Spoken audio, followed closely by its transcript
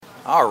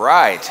All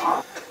right.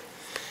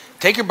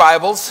 Take your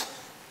Bibles,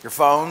 your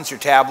phones, your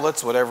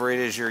tablets, whatever it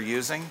is you're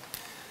using.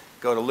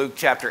 Go to Luke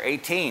chapter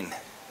 18.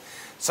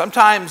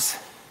 Sometimes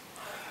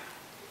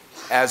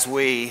as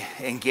we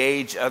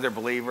engage other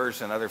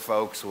believers and other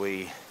folks,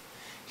 we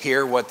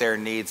hear what their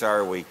needs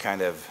are. We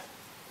kind of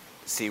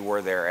see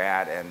where they're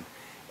at.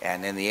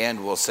 And in the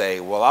end, we'll say,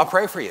 well, I'll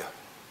pray for you.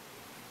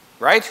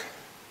 Right?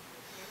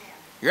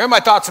 You're in my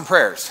thoughts and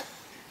prayers.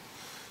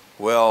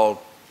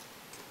 We'll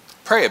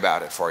pray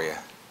about it for you.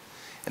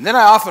 And then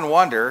I often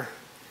wonder,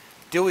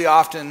 do we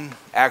often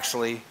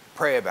actually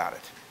pray about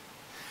it?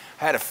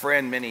 I had a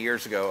friend many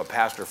years ago, a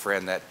pastor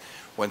friend, that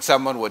when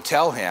someone would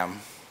tell him,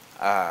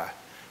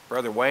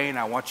 Brother Wayne,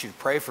 I want you to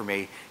pray for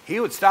me, he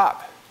would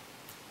stop.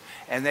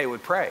 And they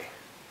would pray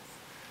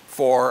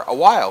for a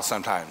while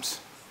sometimes.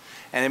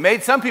 And it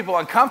made some people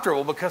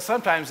uncomfortable because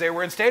sometimes they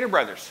were in Stater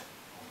Brothers.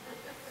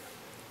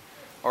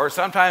 Or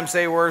sometimes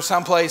they were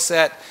someplace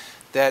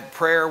that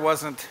prayer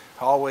wasn't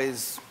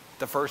always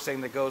the first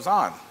thing that goes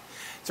on.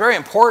 It's very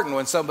important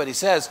when somebody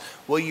says,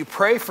 will you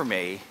pray for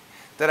me,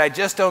 that I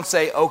just don't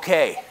say,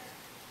 okay.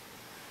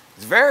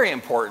 It's very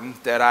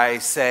important that I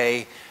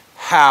say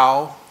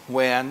how,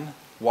 when,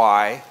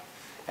 why,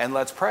 and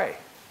let's pray.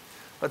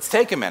 Let's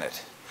take a minute.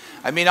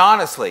 I mean,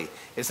 honestly,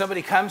 if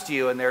somebody comes to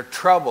you and they're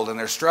troubled and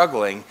they're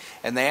struggling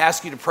and they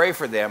ask you to pray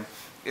for them,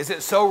 is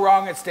it so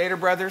wrong at Stater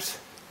Brothers?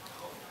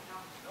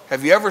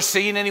 Have you ever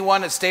seen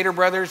anyone at Stater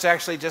Brothers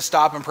actually just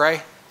stop and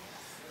pray?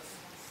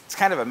 It's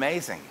kind of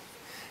amazing.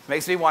 It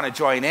makes me want to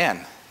join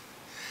in.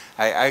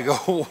 I go,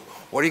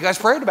 what are you guys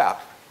praying about?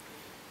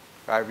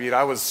 I mean,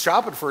 I was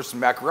shopping for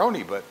some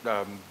macaroni, but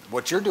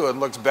what you're doing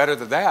looks better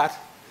than that.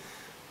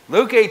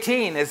 Luke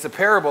 18 is the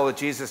parable that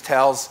Jesus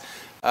tells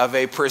of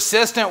a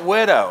persistent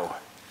widow.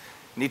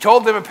 And he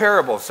told them a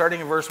parable,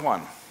 starting in verse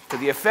 1, to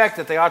the effect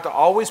that they ought to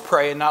always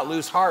pray and not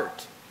lose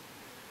heart.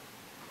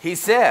 He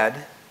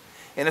said,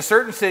 in a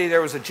certain city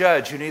there was a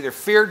judge who neither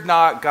feared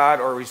not God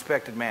or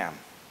respected man.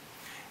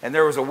 And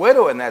there was a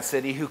widow in that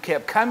city who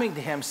kept coming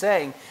to him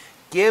saying,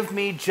 give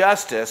me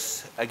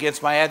justice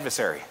against my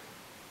adversary.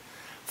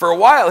 For a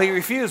while he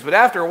refused, but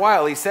after a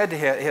while he said to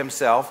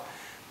himself,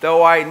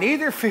 though I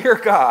neither fear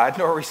God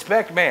nor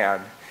respect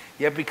man,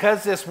 yet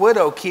because this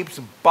widow keeps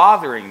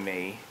bothering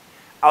me,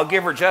 I'll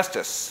give her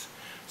justice,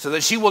 so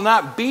that she will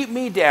not beat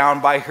me down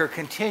by her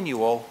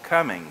continual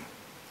coming.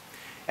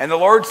 And the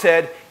Lord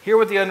said, hear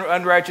what the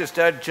unrighteous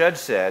judge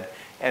said,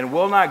 and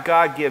will not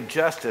God give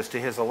justice to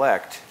his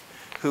elect,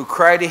 who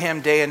cry to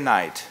him day and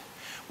night?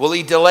 Will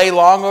he delay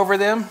long over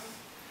them?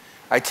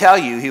 I tell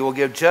you, he will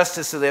give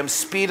justice to them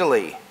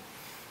speedily.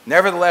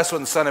 Nevertheless,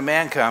 when the Son of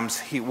Man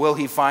comes, will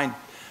he find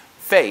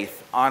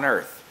faith on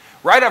earth?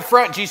 Right up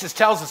front, Jesus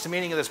tells us the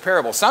meaning of this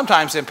parable.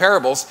 Sometimes in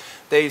parables,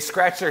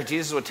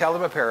 Jesus would tell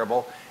them a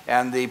parable,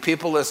 and the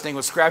people listening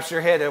would scratch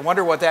their head and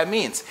wonder what that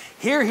means.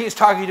 Here he's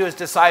talking to his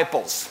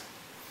disciples.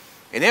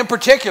 And in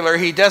particular,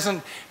 he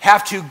doesn't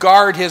have to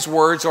guard his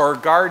words or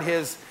guard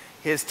his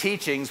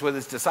teachings with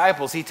his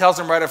disciples. He tells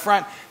them right up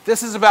front,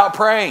 this is about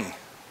praying.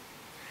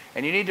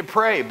 And you need to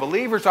pray.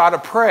 Believers ought to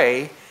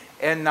pray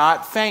and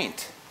not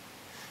faint.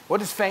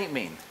 What does faint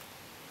mean?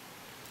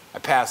 I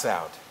pass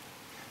out.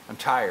 I'm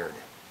tired.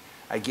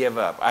 I give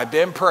up. I've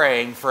been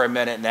praying for a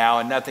minute now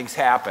and nothing's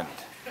happened.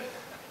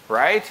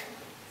 Right?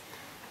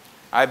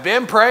 I've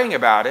been praying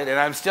about it and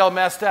I'm still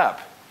messed up.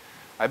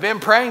 I've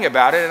been praying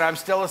about it and I'm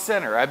still a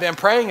sinner. I've been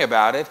praying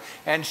about it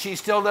and she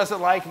still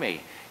doesn't like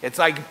me. It's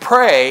like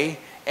pray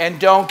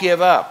and don't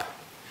give up.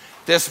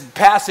 This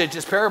passage,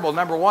 this parable,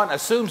 number one,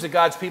 assumes that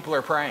God's people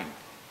are praying.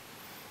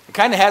 It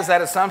kind of has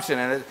that assumption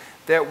in it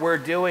that we're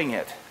doing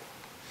it.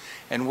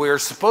 And we're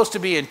supposed to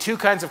be in two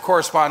kinds of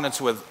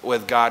correspondence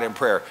with God in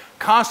prayer.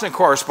 Constant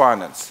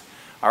correspondence.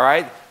 All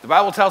right? The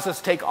Bible tells us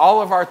to take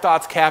all of our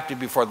thoughts captive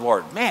before the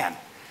Lord. Man,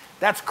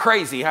 that's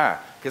crazy, huh?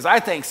 Because I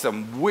think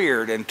some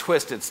weird and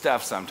twisted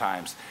stuff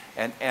sometimes.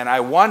 And I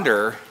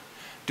wonder,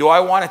 do I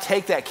want to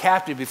take that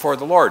captive before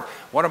the Lord?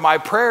 One of my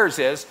prayers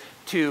is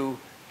to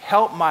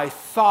help my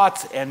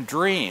thoughts and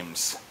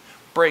dreams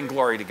bring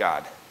glory to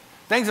God.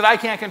 Things that I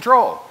can't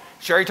control.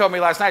 Sherry told me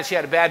last night she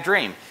had a bad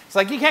dream. It's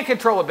like, you can't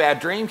control a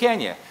bad dream,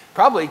 can you?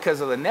 Probably because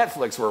of the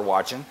Netflix we're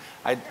watching.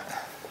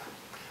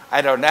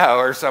 I don't know,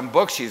 or some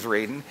book she's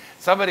reading.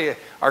 Somebody,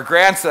 our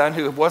grandson,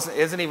 who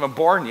isn't even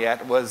born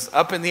yet, was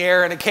up in the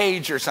air in a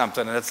cage or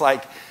something. And it's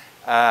like,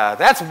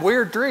 that's a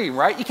weird dream,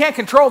 right? You can't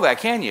control that,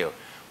 can you?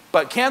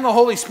 But can the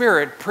Holy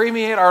Spirit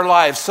permeate our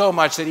lives so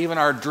much that even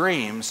our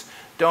dreams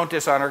don't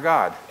dishonor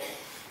God?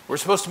 We're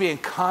supposed to be in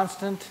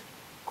constant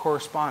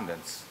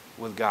correspondence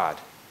with God.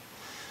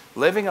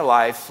 Living a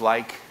life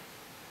like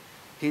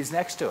he's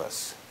next to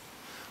us.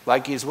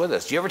 Like he's with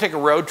us. Do you ever take a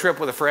road trip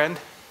with a friend?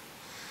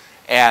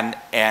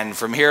 And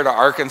from here to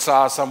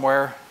Arkansas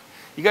somewhere?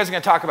 You guys are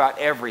going to talk about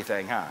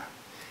everything, huh?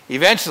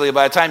 Eventually,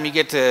 by the time you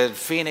get to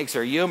Phoenix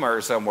or Yuma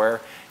or somewhere,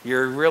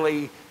 you're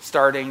really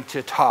starting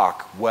to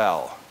talk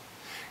well.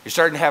 You're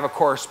starting to have a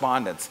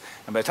correspondence.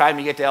 And by the time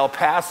you get to El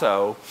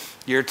Paso,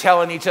 you're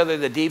telling each other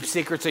the deep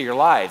secrets of your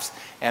lives.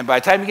 And by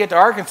the time you get to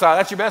Arkansas,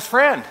 that's your best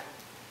friend.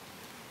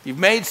 You've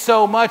made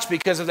so much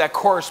because of that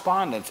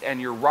correspondence,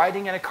 and you're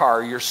riding in a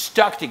car, you're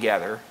stuck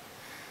together,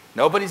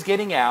 nobody's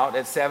getting out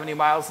at 70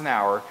 miles an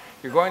hour,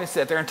 you're going to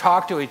sit there and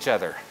talk to each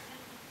other.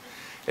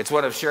 It's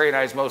one of Sherry and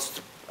I's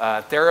most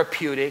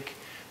therapeutic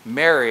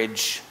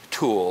marriage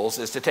tools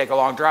is to take a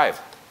long drive.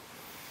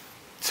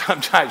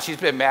 Sometimes she's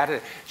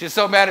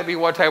so mad at me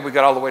one time we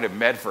got all the way to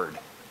Medford.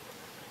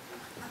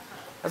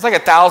 That's like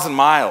 1,000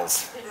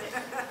 miles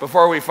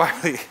before we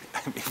finally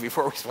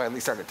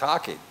started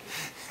talking.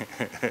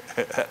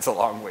 That's a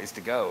long ways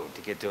to go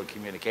to get to a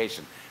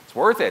communication. It's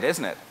worth it,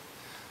 isn't it?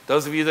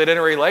 Those of you that are in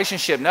a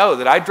relationship know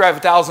that I'd drive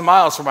 1,000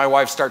 miles for my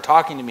wife to start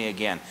talking to me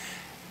again.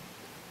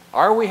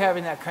 Are we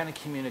having that kind of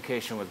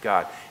communication with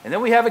God? And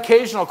then we have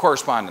occasional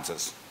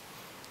correspondences.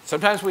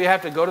 Sometimes we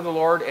have to go to the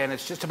Lord and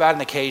it's just about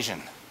an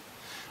occasion.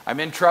 I'm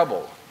in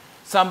trouble.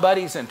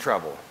 Somebody's in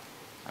trouble.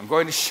 I'm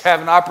going to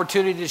have an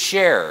opportunity to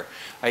share.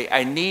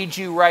 I need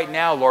you right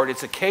now, Lord.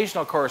 It's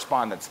occasional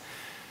correspondence.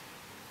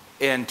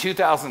 In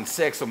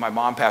 2006, when my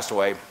mom passed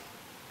away,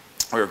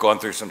 we were going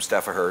through some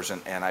stuff of hers,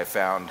 and I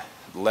found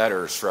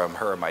letters from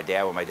her and my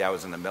dad when my dad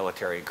was in the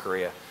military in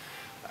Korea.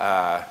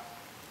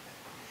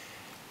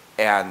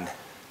 And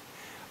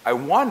I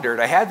wondered,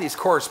 I had these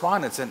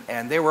correspondence,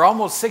 and they were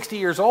almost 60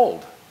 years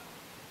old.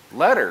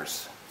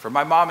 Letters from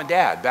my mom and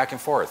dad, back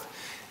and forth.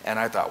 And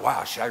I thought,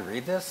 wow, should I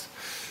read this?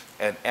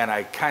 And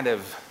I kind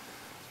of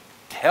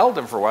held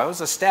them for a while. It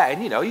was a stat,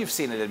 and you've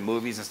seen it in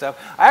movies and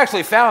stuff. I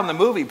actually found the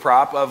movie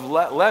prop of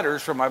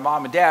letters from my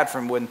mom and dad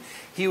from when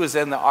he was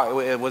in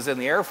the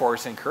Air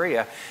Force in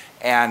Korea,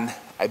 and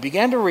I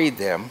began to read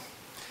them.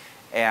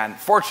 And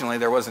fortunately,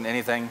 there wasn't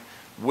anything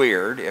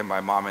weird in my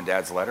mom and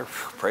dad's letter.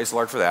 Praise the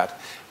Lord for that.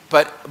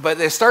 But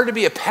there started to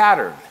be a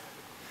pattern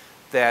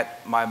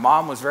that my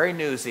mom was very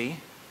newsy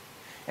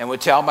and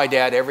would tell my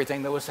dad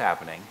everything that was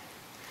happening.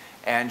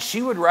 And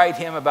she would write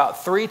him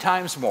about 3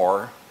 times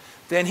more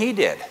than he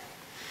did.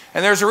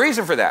 And there's a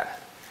reason for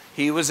that.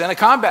 He was in a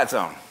combat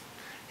zone.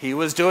 He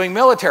was doing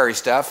military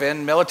stuff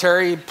in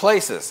military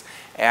places.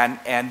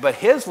 But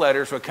his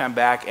letters would come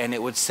back and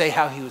it would say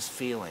how he was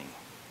feeling.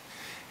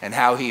 And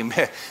how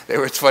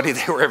it's funny,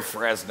 they were in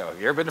Fresno. Have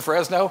you ever been to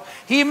Fresno?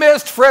 He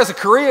missed Fresno.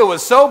 Korea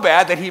was so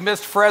bad that he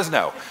missed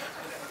Fresno.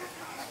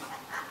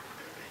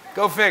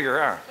 Go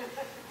figure,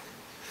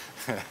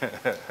 huh?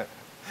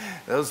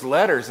 Those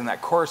letters and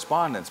that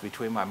correspondence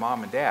between my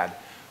mom and dad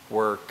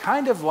were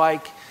kind of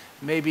like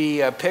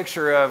maybe a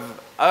picture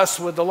of us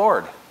with the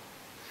Lord.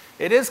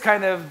 It is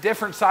kind of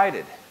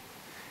different-sided.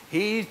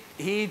 He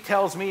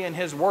tells me in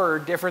his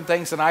word different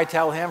things than I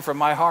tell him from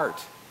my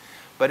heart.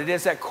 But it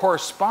is that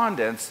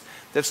correspondence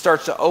that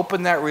starts to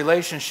open that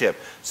relationship.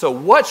 So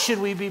what should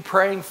we be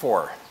praying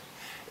for?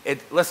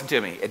 Listen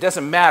to me. It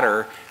doesn't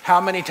matter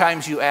how many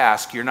times you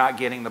ask, you're not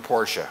getting the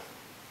Porsche.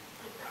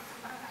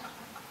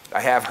 I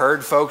have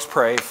heard folks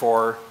pray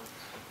for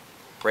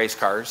race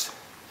cars,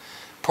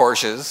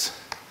 Porsches,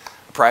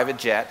 a private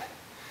jet.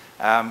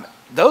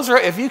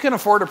 If you can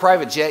afford a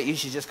private jet, you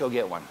should just go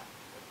get one.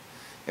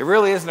 It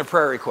really isn't a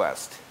prayer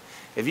request.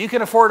 If you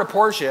can afford a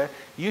Porsche,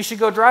 you should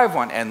go drive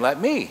one and let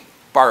me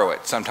borrow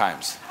it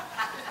sometimes.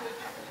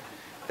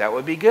 That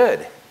would be good.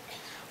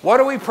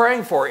 What are we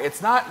praying for?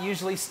 It's not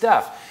usually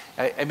stuff.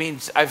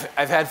 I've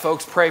had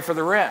folks pray for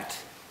the rent.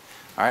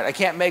 All right, I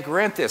can't make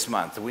rent this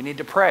month. We need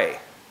to pray.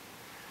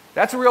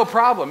 That's a real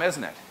problem,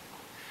 isn't it?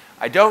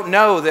 I don't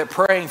know that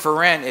praying for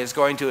rent is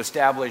going to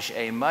establish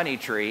a money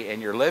tree in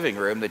your living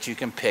room that you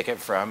can pick it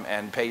from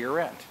and pay your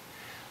rent.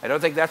 I don't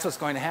think that's what's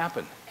going to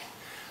happen.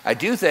 I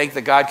do think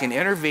that God can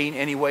intervene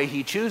any way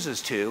he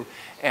chooses to.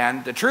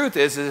 And the truth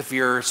is if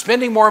you're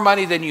spending more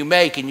money than you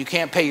make and you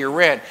can't pay your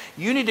rent,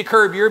 you need to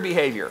curb your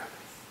behavior.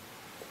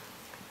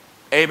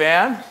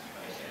 Amen? Amen.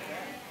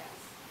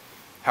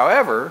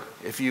 However,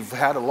 if you've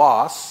had a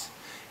loss,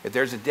 if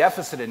there's a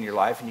deficit in your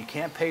life and you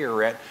can't pay your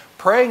rent,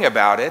 praying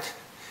about it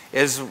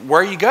is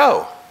where you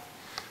go.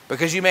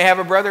 Because you may have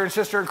a brother and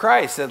sister in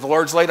Christ that the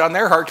Lord's laid on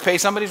their heart to pay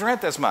somebody's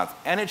rent this month,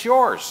 and it's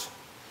yours.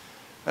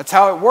 That's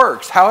how it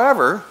works.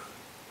 However,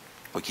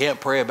 we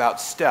can't pray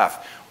about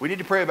stuff. We need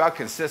to pray about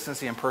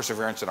consistency and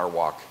perseverance in our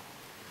walk.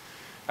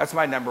 That's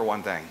my number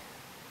one thing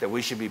that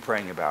we should be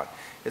praying about,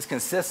 is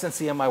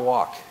consistency in my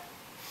walk.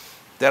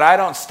 That I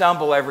don't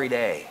stumble every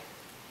day.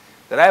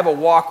 That I have a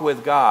walk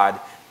with God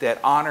that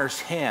honors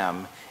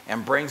him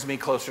and brings me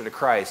closer to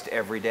Christ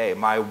every day.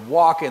 My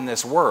walk in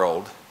this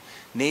world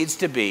needs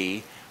to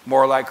be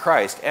more like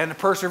Christ. And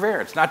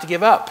perseverance, not to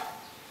give up.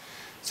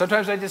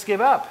 Sometimes I just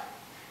give up.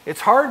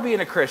 It's hard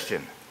being a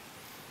Christian.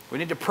 We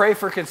need to pray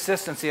for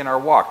consistency in our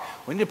walk.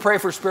 We need to pray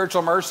for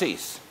spiritual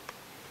mercies.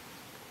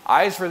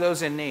 Eyes for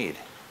those in need.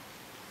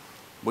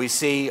 We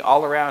see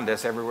all around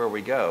us, everywhere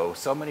we go,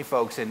 so many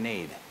folks in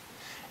need.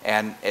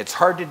 And it's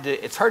hard to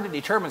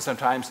determine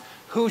sometimes,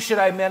 who should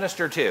I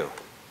minister to?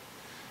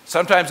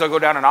 Sometimes I'll go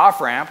down an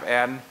off-ramp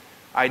and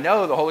I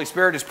know the Holy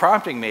Spirit is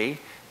prompting me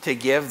to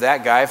give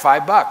that guy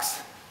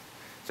 $5.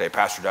 Say,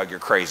 Pastor Doug, you're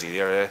crazy.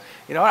 You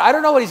know, I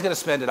don't know what he's going to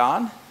spend it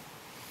on.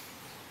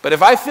 But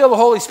if I feel the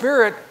Holy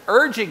Spirit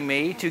urging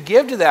me to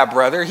give to that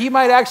brother, he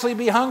might actually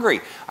be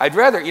hungry. I'd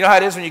rather, you know how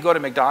it is when you go to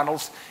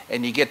McDonald's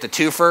and you get the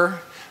twofer,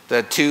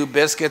 the 2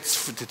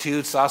 biscuits, the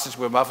 2 sausage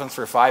muffins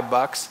for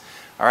 $5.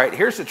 All right,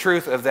 here's the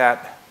truth of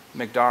that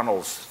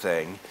McDonald's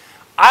thing.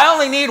 I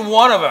only need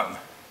one of them,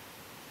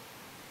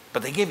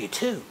 but they give you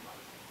 2.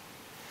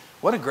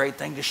 What a great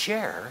thing to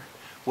share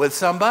with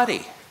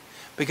somebody.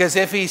 Because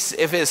if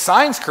his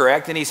sign's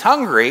correct and he's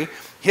hungry,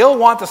 he'll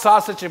want the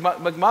sausage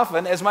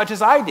McMuffin as much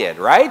as I did,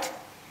 right?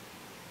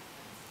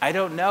 I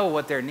don't know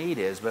what their need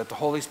is, but if the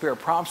Holy Spirit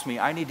prompts me,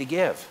 I need to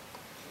give.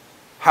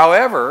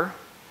 However,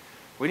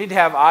 we need to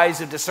have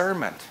eyes of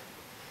discernment,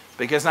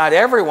 because not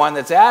everyone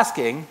that's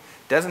asking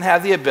doesn't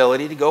have the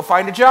ability to go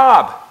find a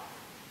job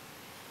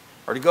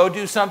or to go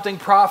do something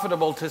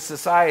profitable to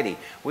society.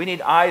 We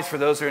need eyes for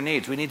those that are in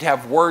needs. We need to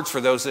have words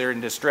for those that are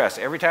in distress.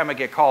 Every time I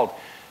get called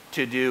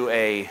to do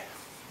a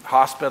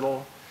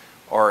hospital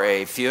or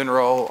a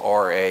funeral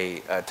or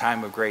a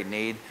time of great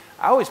need,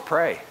 I always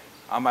pray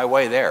on my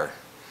way there,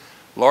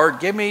 Lord,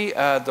 give me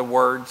the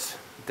words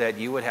that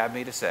you would have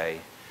me to say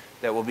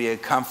that will be a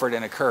comfort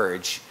and a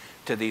courage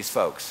to these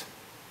folks.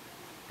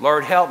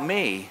 Lord, help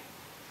me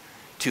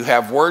to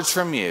have words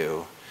from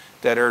you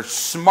that are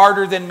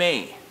smarter than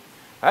me.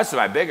 That's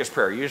my biggest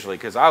prayer usually,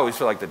 because I always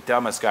feel like the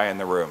dumbest guy in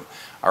the room.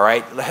 All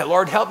right?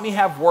 Lord, help me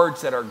have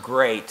words that are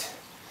great,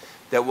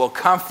 that will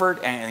comfort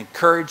and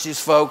encourage these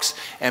folks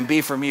and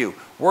be from you.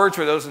 Words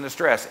for those in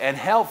distress and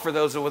help for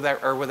those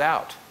that are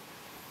without.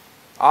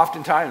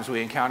 Oftentimes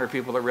we encounter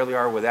people that really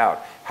are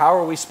without. How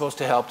are we supposed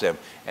to help them?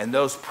 And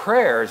those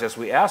prayers, as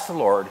we ask the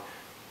Lord,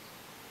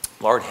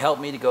 Lord, help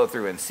me to go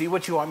through and see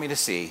what you want me to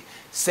see,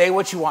 say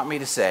what you want me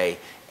to say,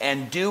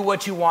 and do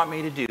what you want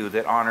me to do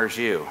that honors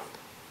you.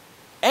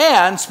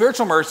 And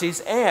spiritual mercies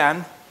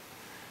and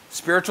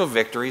spiritual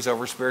victories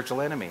over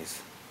spiritual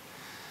enemies.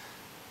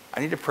 I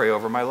need to pray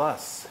over my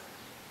lusts.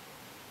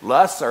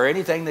 Lusts are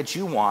anything that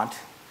you want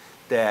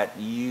that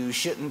you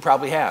shouldn't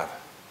probably have.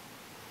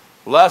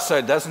 Lust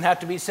doesn't have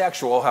to be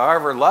sexual.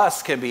 However,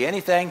 lust can be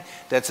anything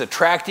that's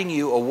attracting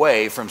you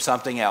away from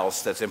something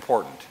else that's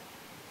important.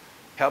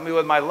 Help me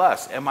with my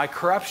lusts and my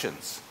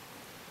corruptions.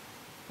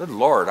 Good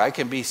Lord, I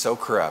can be so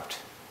corrupt.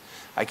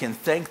 I can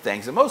think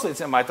things, and mostly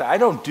it's in my thought. I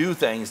don't do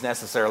things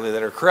necessarily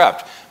that are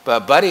corrupt,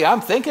 but buddy,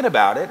 I'm thinking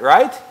about it,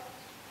 right?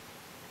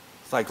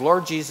 It's like,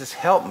 Lord Jesus,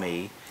 help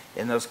me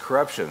in those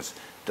corruptions.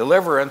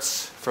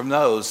 Deliverance from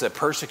those that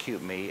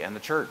persecute me and the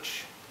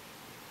church.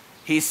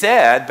 He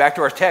said, back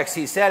to our text,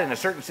 he said, in a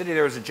certain city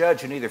there was a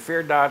judge who neither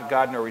feared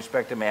God nor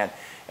respected man.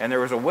 And there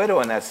was a widow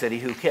in that city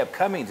who kept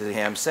coming to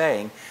him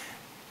saying,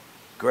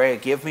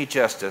 give me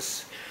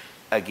justice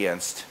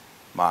against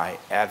my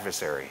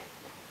adversary.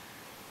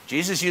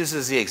 Jesus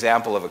uses the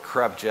example of a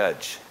corrupt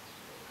judge.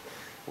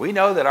 We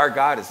know that our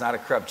God is not a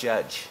corrupt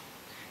judge.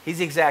 He's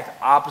the exact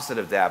opposite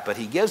of that, but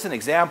he gives an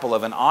example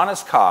of an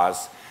honest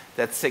cause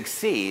that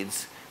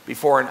succeeds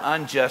before an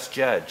unjust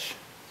judge.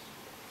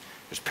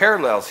 There's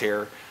parallels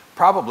here,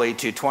 probably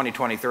to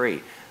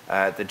 2023.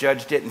 The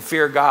judge didn't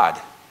fear God.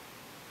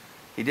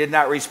 He did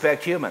not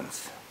respect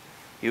humans.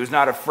 He was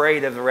not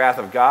afraid of the wrath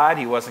of God.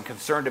 He wasn't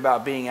concerned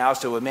about being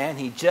ousted with man.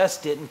 He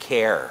just didn't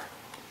care.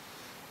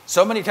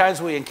 So many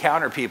times we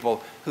encounter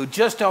people who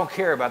just don't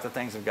care about the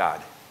things of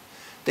God.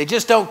 They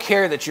just don't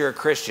care that you're a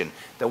Christian.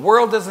 The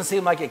world doesn't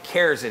seem like it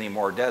cares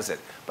anymore, does it?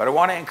 But I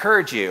want to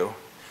encourage you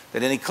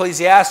that in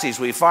Ecclesiastes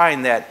we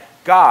find that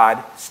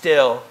God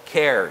still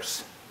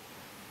cares.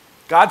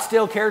 God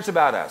still cares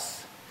about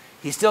us.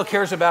 He still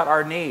cares about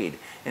our need.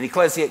 In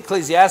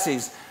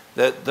Ecclesiastes,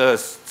 the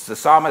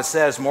psalmist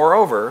says,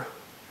 moreover,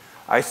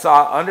 I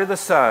saw under the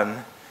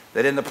sun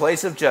that in the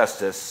place of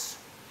justice,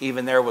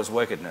 even there was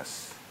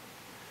wickedness.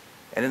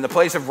 And in the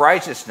place of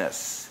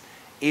righteousness,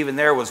 even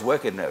there was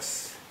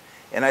wickedness.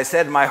 And I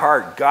said in my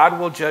heart, God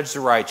will judge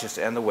the righteous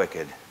and the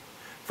wicked,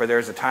 for there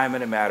is a time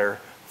and a matter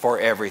for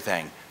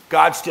everything.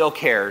 God still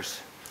cares.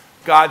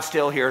 God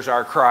still hears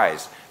our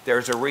cries.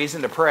 There's a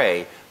reason to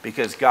pray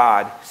because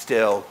God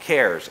still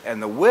cares. And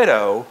the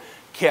widow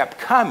kept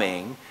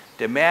coming,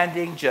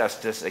 demanding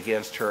justice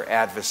against her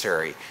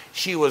adversary.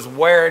 She was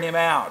wearing him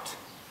out.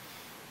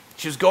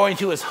 She was going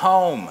to his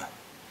home.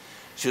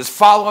 She was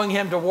following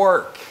him to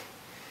work.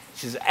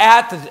 She was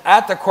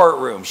at the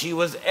courtroom. She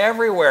was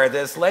everywhere.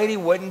 This lady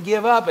wouldn't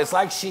give up. It's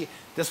like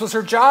this was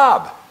her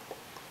job.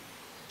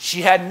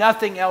 She had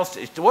nothing else.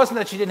 It wasn't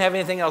that she didn't have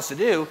anything else to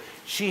do.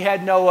 She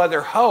had no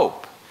other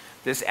hope.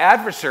 This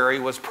adversary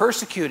was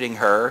persecuting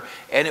her,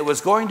 and it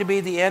was going to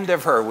be the end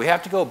of her. We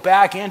have to go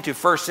back into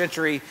first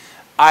century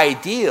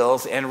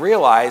ideals and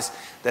realize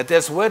that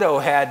this widow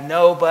had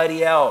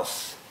nobody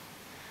else.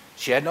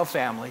 She had no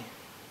family.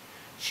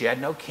 She had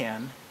no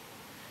kin.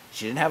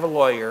 She didn't have a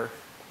lawyer.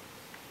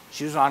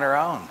 She was on her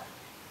own.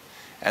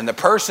 And the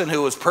person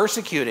who was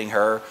persecuting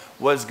her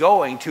was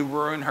going to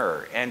ruin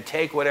her and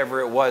take whatever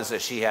it was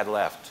that she had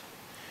left.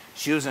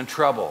 She was in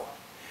trouble.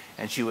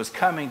 And she was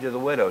coming to the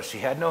widow. She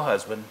had no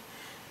husband,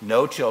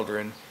 no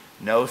children,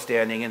 no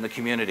standing in the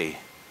community.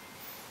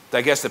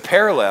 I guess the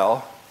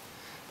parallel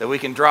that we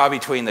can draw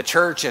between the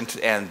church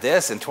and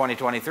this in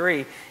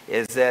 2023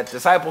 is that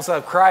disciples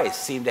of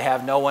Christ seem to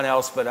have no one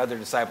else but other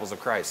disciples of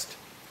Christ.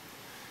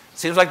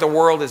 Seems like the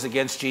world is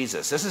against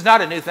Jesus. This is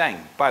not a new thing,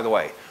 by the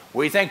way.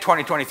 We think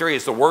 2023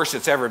 is the worst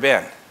it's ever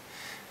been.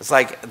 It's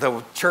like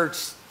the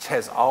church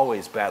has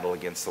always battled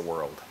against the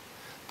world.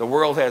 The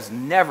world has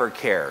never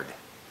cared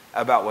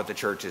about what the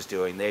church is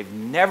doing. They've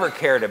never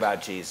cared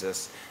about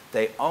Jesus.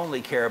 They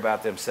only care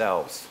about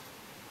themselves.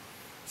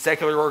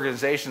 Secular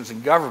organizations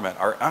and government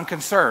are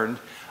unconcerned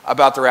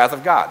about the wrath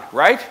of God,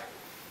 right?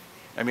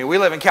 I mean, we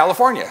live in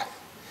California.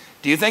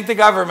 Do you think the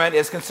government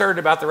is concerned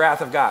about the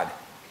wrath of God?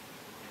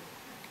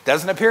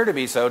 Doesn't appear to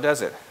be so,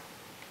 does it?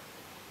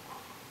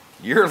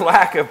 Your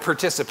lack of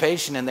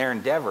participation in their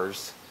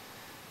endeavors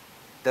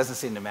doesn't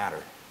seem to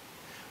matter.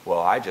 Well,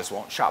 I just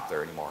won't shop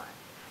there anymore.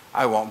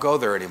 I won't go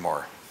there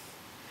anymore.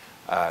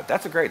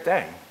 That's a great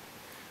thing.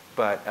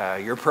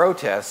 But your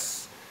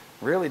protests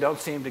really don't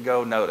seem to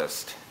go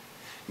noticed.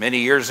 Many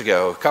years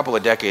ago, a couple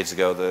of decades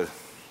ago, the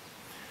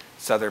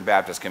Southern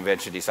Baptist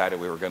Convention decided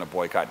we were going to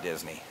boycott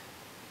Disney.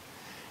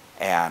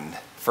 And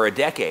for a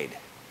decade,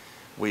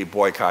 we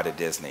boycotted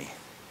Disney.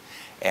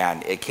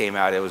 And it came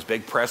out, it was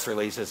big press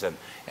releases and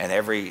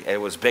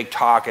it was big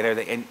talk and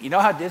everything. And you know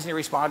how Disney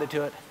responded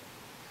to it?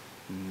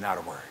 Not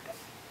a word.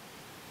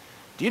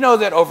 Do you know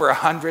that over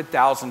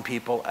 100,000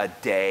 people a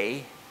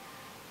day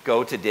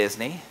go to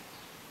Disney?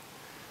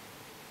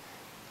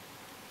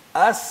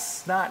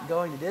 Us not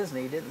going to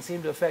Disney didn't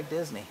seem to affect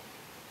Disney.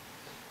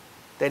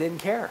 They didn't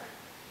care.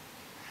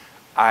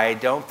 I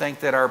don't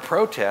think that our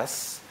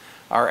protests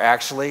are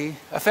actually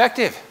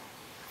effective.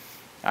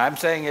 I'm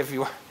saying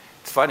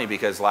it's funny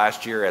because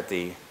last year at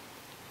the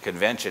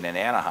convention in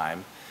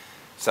Anaheim,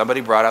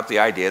 somebody brought up the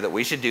idea that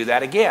we should do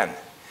that again.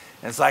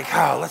 And it's like,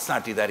 oh, let's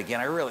not do that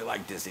again. I really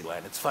like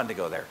Disneyland. It's fun to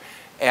go there.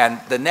 And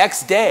the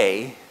next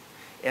day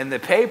in the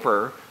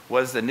paper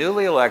was the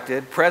newly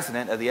elected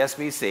president of the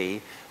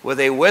SBC with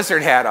a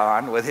wizard hat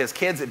on with his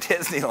kids at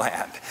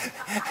Disneyland.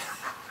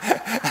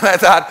 And I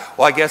thought,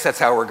 well, I guess that's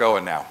how we're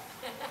going now.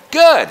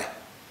 Good.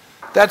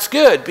 That's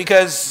good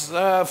because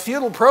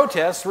futile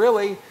protests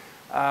really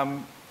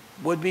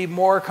would be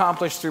more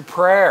accomplished through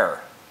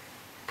prayer,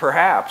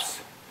 perhaps.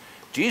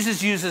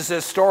 Jesus uses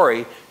this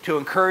story to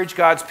encourage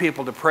God's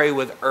people to pray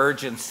with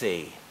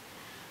urgency.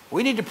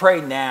 We need to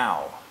pray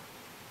now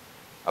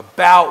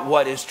about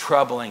what is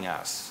troubling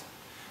us.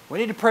 We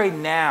need to pray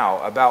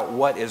now about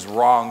what is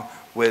wrong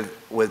with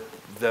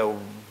the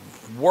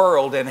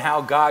world and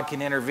how God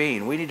can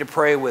intervene. We need to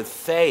pray with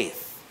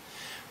faith.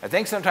 I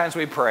think sometimes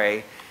we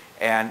pray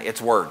and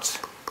it's words.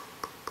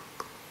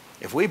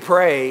 If we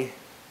pray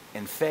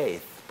in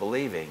faith,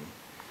 believing,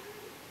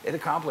 it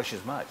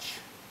accomplishes much.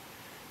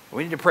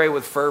 We need to pray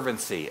with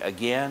fervency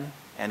again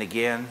and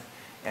again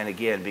and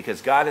again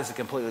because God is a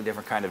completely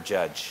different kind of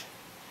judge.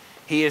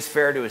 He is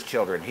fair to his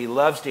children. He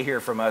loves to hear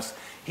from us.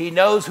 He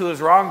knows who has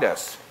wronged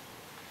us.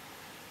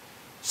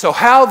 So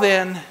how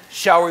then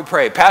shall we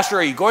pray? Pastor,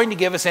 are you going to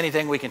give us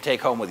anything we can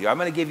take home with you? I'm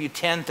going to give you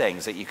 10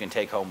 things that you can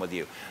take home with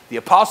you. The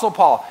Apostle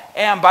Paul,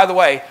 and by the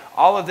way,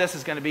 all of this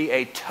is going to be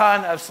a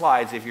ton of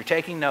slides. If you're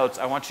taking notes,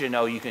 I want you to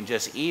know you can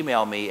just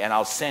email me and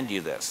I'll send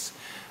you this.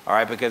 All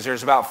right, because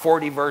there's about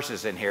 40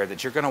 verses in here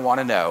that you're going to want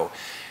to know.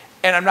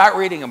 And I'm not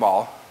reading them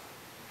all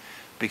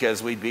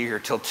because we'd be here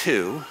till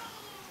 2. All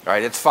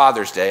right, it's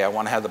Father's Day. I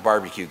want to have the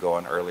barbecue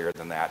going earlier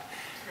than that.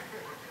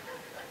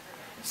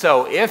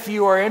 So if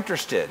you are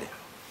interested,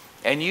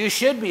 and you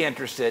should be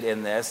interested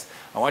in this,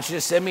 I want you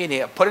to send me an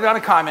email. Put it on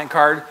a comment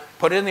card.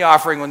 Put it in the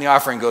offering when the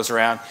offering goes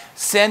around.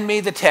 Send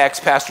me the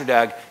text, Pastor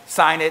Doug.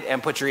 Sign it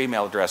and put your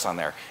email address on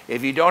there.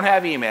 If you don't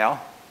have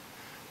email,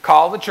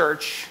 call the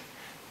church.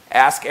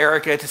 Ask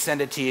Erica to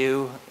send it to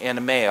you in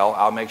a mail.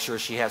 I'll make sure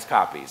she has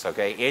copies,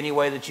 okay? Any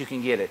way that you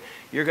can get it.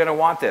 You're going to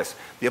want this.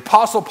 The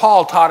Apostle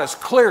Paul taught us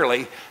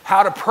clearly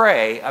how to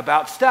pray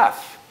about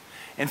stuff.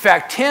 In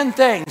fact, 10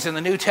 things in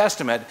the New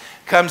Testament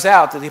comes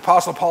out that the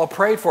Apostle Paul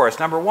prayed for us.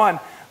 Number 1,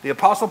 the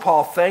Apostle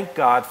Paul thanked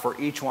God for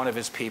each one of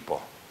his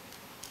people.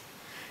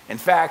 In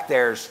fact,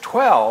 there's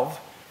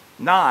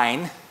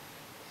 9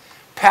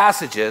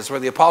 passages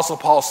where the Apostle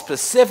Paul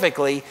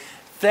specifically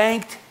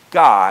thanked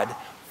God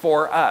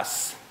for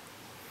us,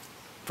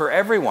 for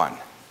everyone.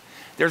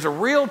 There's a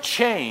real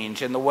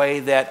change in the way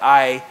that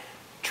I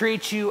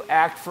treat you,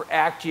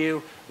 act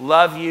you,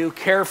 love you,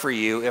 care for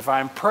you if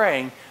I'm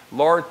praying,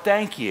 Lord,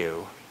 thank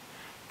you.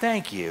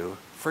 Thank you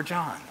for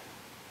John.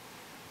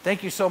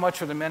 Thank you so much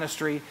for the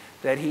ministry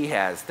that he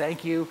has.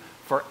 Thank you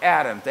for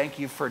Adam. Thank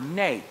you for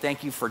Nate.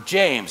 Thank you for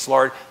James.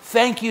 Lord,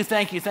 thank you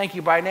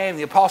by name.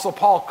 The Apostle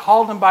Paul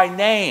called them by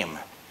name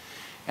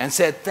and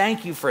said,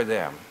 thank you for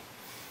them.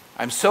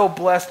 I'm so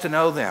blessed to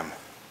know them.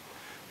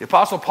 The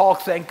Apostle Paul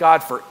thanked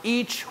God for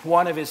each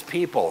one of his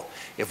people.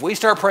 If we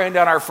start praying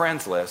down our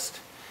friends list,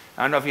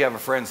 I don't know if you have a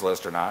friends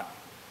list or not.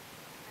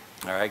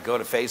 All right, go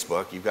to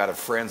Facebook. You've got a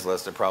friends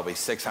list of probably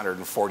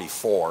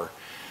 644.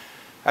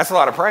 That's a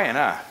lot of praying,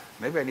 huh?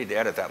 Maybe I need to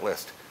edit that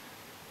list.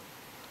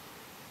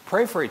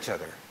 Pray for each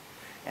other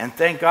and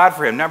thank God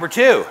for him. Number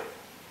 2,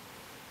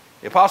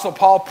 The Apostle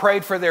Paul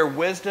prayed for their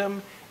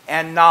wisdom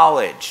and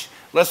knowledge.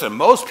 Listen,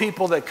 most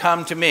people that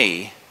come to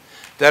me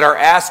that are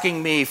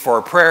asking me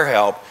for prayer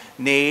help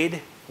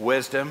need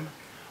wisdom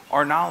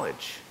or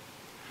knowledge.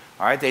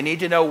 All right, they need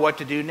to know what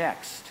to do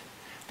next.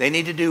 They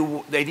need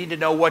to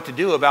know what to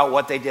do about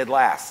what they did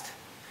last.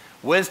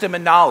 Wisdom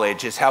and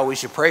knowledge is how we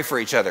should pray for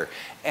each other.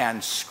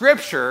 And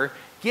Scripture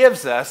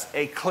gives us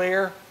a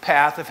clear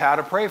path of how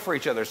to pray for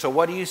each other. So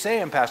what are you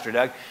saying, Pastor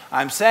Doug?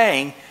 I'm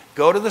saying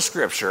go to the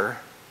Scripture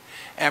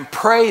and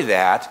pray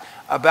that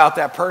about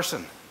that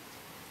person.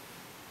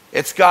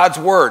 It's God's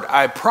word.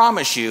 I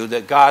promise you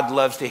that God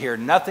loves to hear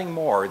nothing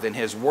more than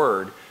his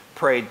word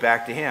prayed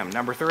back to him.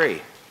 Number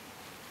 3,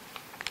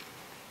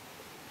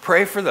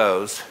 pray for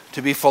those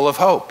to be full of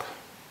hope.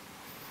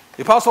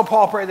 The Apostle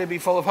Paul prayed they'd be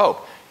full of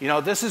hope. You know,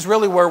 this is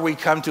really where we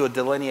come to a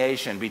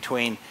delineation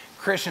between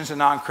Christians and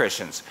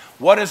non-Christians.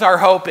 What is our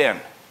hope in?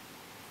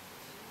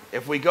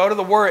 If we go to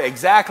the world,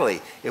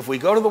 exactly. If we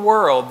go to the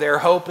world, their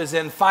hope is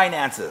in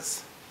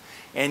finances,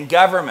 in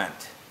government,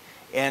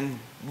 in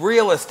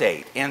real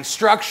estate, in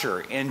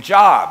structure, in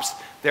jobs.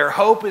 Their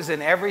hope is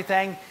in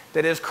everything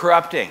that is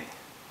corrupting.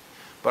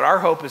 But our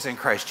hope is in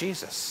Christ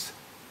Jesus.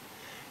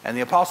 And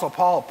the Apostle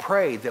Paul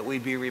prayed that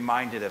we'd be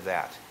reminded of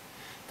that.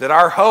 That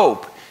our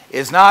hope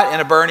is not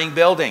in a burning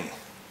building.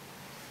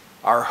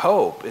 Our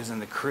hope is in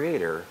the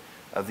Creator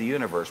of the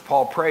universe.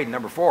 Paul prayed,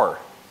 number 4,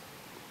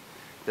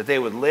 that they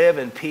would live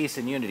in peace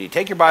and unity.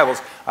 Take your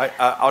Bibles.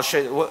 I'll show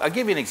you. I'll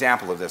give you an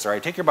example of this. All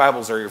right, take your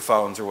Bibles or your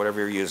phones or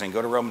whatever you're using.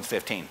 Go to Romans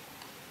 15.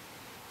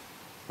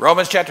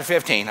 Romans chapter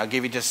 15. I'll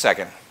give you just a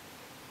second.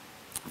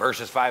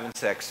 Verses 5 and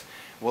 6.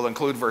 We'll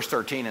include verse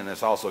 13 in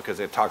this also because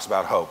it talks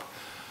about hope.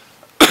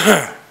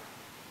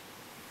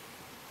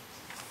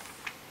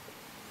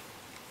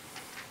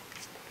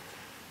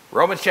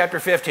 Romans chapter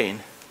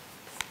 15.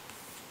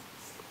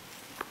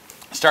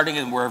 Starting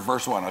in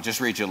verse 1, I'll just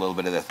read you a little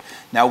bit of this.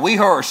 Now we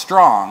who are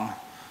strong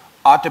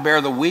ought to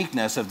bear the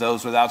weakness of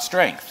those without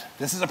strength.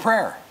 This is a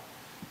prayer.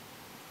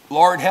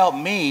 Lord, help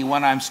me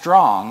when I'm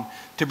strong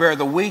to bear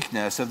the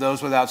weakness of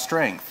those without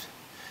strength.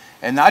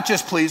 And not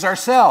just please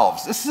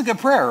ourselves. This is a good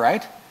prayer,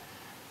 right?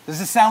 Does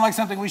this sound like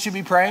something we should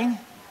be praying?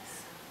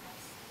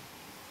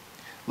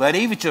 Let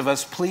each of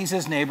us please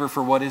his neighbor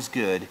for what is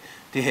good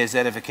to his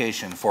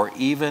edification. For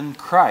even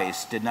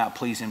Christ did not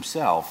please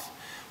himself,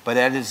 but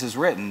as is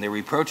written, the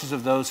reproaches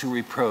of those who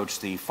reproach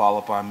thee fall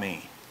upon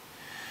me.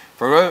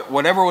 For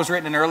whatever was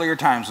written in earlier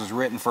times was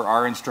written for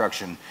our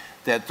instruction,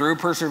 that through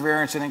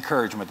perseverance and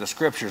encouragement the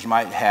scriptures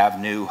might have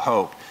new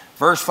hope.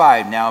 Verse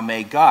 5, now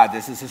may God,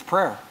 this is his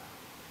prayer.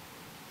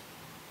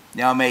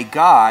 Now may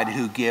God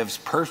who gives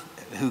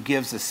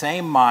the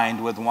same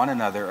mind with one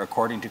another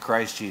according to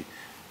Christ Jesus.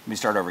 Let me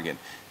start over again.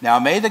 Now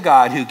may the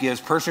God who gives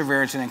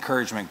perseverance and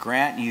encouragement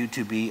grant you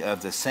to be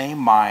of the same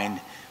mind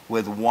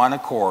with one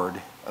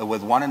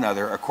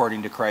another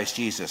according to Christ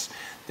Jesus,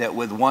 that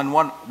with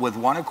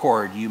one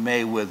accord you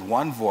may with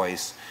one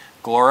voice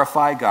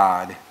glorify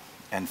God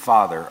and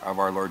Father of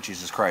our Lord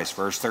Jesus Christ.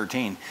 Verse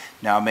 13,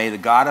 now may the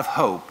God of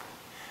hope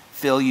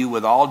fill you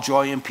with all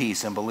joy and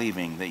peace in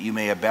believing, that you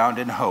may abound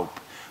in hope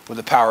with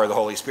the power of the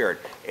Holy Spirit.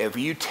 If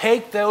you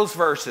take those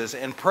verses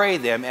and pray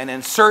them and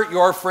insert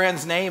your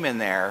friend's name in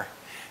there,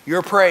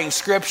 you're praying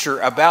scripture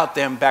about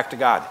them back to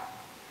God.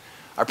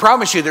 I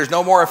promise you there's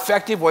no more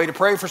effective way to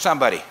pray for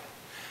somebody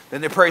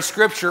than to pray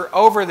scripture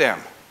over them.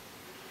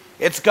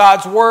 It's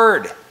God's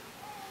word.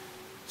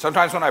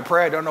 Sometimes when I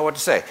pray, I don't know what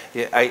to say.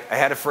 I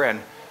had a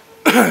friend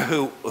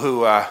who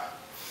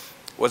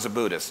was a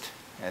Buddhist,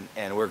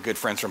 and we're good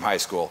friends from high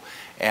school.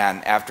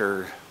 And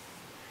after,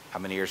 how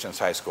many years since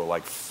high school?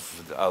 Like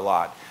a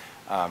lot.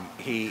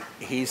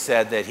 He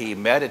said that he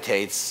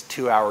meditates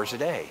 2 hours a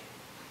day.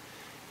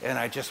 And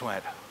I just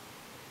went,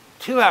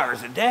 2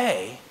 hours a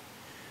day?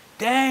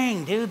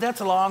 Dang, dude,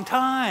 that's a long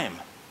time.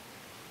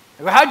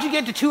 How'd you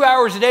get to 2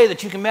 hours a day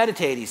that you can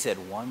meditate? He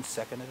said, 1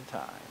 second at a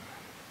time.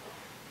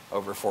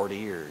 Over 40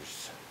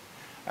 years,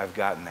 I've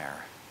gotten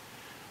there.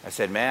 I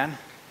said, man,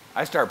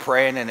 I start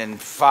praying and in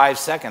 5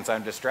 seconds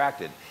I'm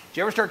distracted. Do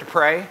you ever start to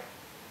pray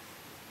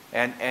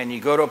and you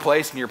go to a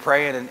place and you're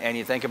praying and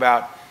you think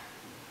about,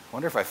 I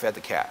wonder if I fed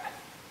the cat.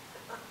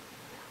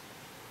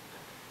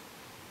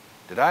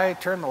 Did I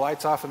turn the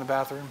lights off in the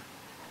bathroom?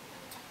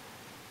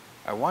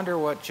 I wonder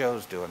what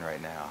Joe's doing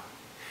right now.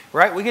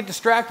 Right? We get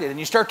distracted and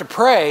you start to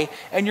pray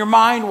and your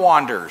mind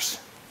wanders.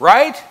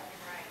 Right?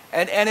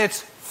 And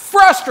it's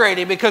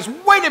frustrating because,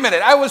 wait a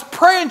minute, I was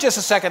praying just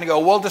a second ago.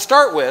 Well, to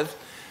start with,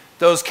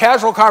 those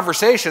casual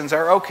conversations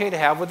are okay to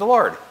have with the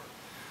Lord.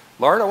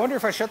 Lord, I wonder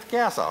if I shut the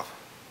gas off.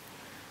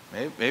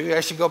 Maybe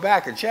I should go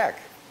back and check.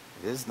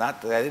 It is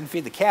not that I didn't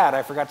feed the cat.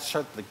 I forgot to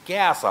shut the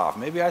gas off.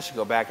 Maybe I should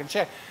go back and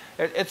check.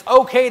 It's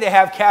okay to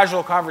have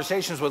casual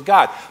conversations with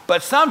God.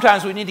 But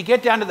sometimes we need to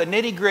get down to the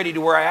nitty-gritty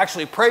to where I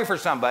actually pray for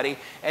somebody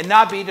and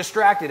not be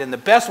distracted. And the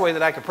best way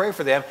that I can pray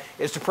for them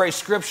is to pray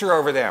scripture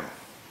over them.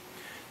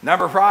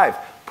 Number 5,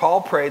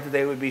 Paul prayed that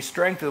they would be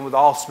strengthened with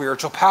all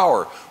spiritual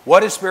power.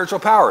 What is spiritual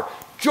power?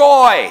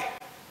 Joy.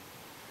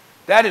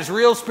 That is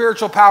real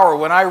spiritual power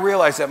when I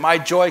realize that my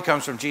joy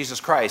comes from Jesus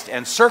Christ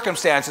and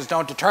circumstances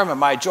don't determine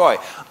my joy.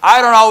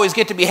 I don't always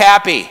get to be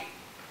happy.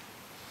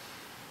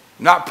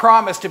 I'm not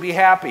promised to be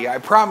happy. I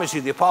promise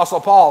you, the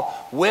Apostle Paul,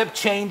 whipped,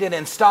 chained, and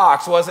in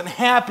stocks, wasn't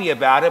happy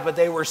about it, but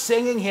they were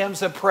singing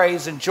hymns of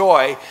praise and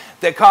joy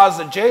that caused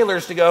the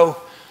jailers to go,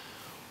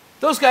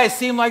 those guys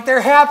seem like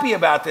they're happy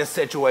about this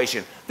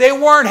situation. They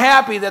weren't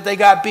happy that they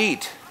got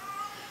beat.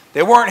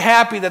 They weren't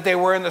happy that they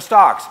were in the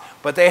stocks,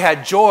 but they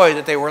had joy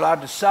that they were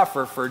allowed to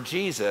suffer for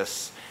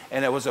Jesus,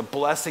 and it was a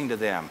blessing to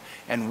them.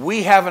 And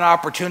we have an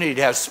opportunity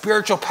to have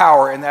spiritual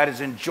power, and that is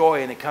in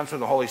joy, and it comes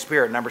from the Holy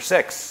Spirit. Number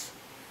 6,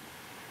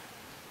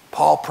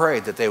 Paul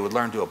prayed that they would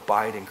learn to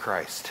abide in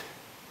Christ.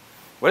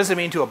 What does it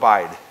mean to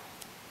abide?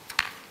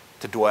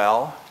 To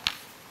dwell,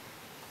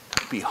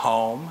 be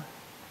home,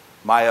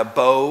 my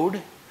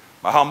abode,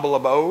 my humble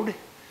abode,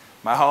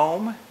 my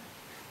home,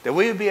 that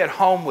we would be at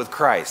home with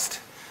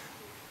Christ.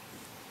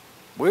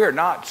 We are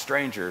not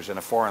strangers in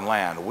a foreign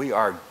land. We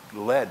are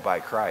led by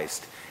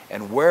Christ.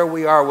 And where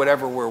we are,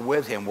 whatever we're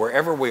with him,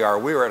 wherever we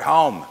are at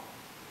home.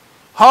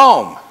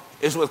 Home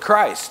is with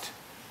Christ.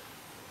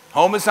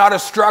 Home is not a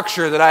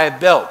structure that I have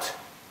built.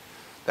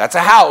 That's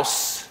a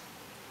house.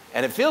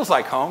 And it feels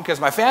like home because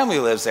my family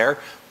lives there.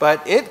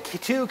 But it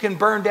too can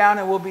burn down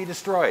and will be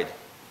destroyed.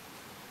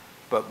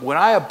 But when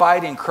I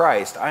abide in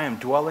Christ, I am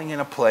dwelling in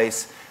a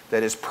place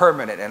that is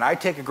permanent. And I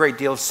take a great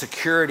deal of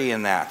security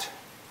in that.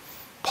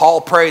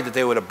 Paul prayed that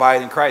they would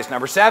abide in Christ.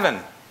 Number 7,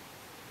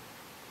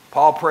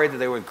 Paul prayed that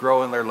they would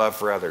grow in their love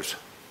for others.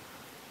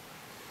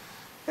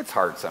 It's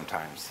hard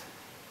sometimes,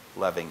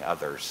 loving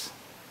others.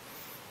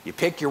 You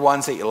pick your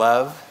ones that you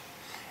love,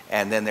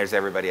 and then there's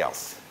everybody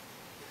else.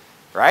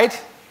 Right?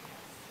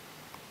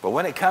 But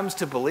when it comes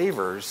to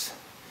believers,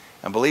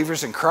 and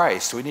believers in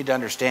Christ, we need to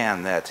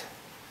understand that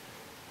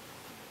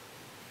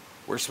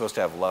we're supposed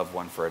to have love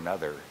one for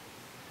another,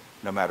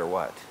 no matter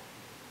what.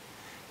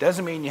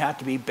 Doesn't mean you have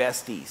to be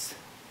besties.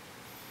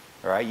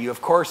 All right, you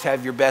of course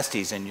have your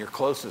besties and your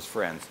closest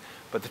friends.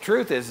 But the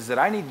truth is that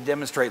I need to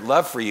demonstrate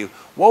love for you.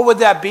 What would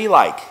that be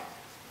like?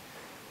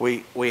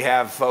 We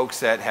have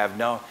folks that have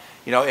known,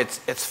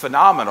 it's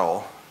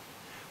phenomenal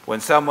when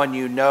someone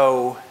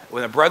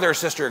when a brother or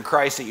sister in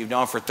Christ that you've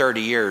known for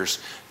 30 years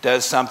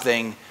does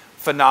something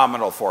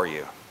phenomenal for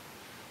you.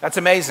 That's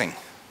amazing.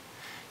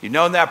 You've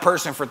known that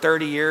person for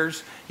 30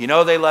 years. You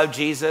know they love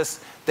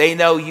Jesus. They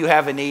know you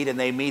have a need and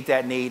they meet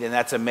that need, and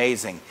that's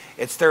amazing.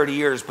 It's 30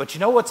 years. But you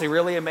know what's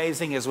really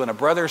amazing is when a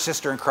brother or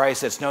sister in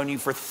Christ that's known you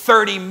for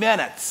 30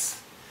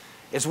 minutes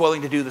is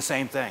willing to do the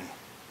same thing.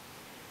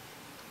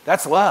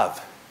 That's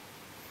love.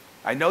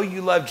 I know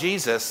you love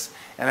Jesus,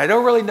 and I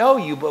don't really know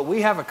you, but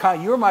we have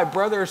you're my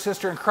brother or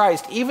sister in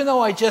Christ. Even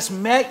though I just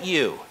met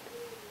you,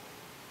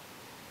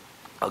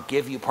 I'll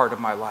give you part of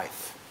my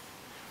life.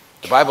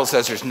 The Bible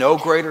says there's no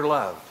greater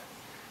love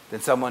than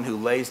someone who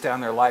lays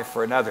down their life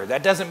for another.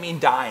 That doesn't mean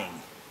dying.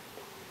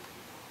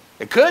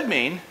 It could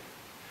mean,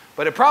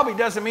 but it probably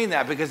doesn't mean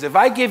that, because if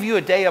I give you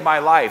a day of my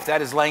life,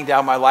 that is laying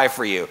down my life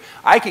for you.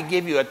 I could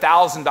give you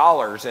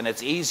 $1,000, and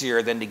it's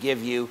easier than to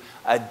give you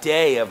a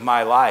day of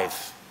my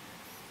life,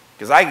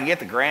 because I can get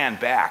the grand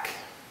back.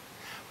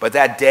 But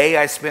that day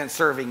I spent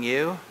serving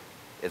you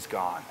is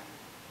gone.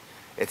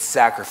 It's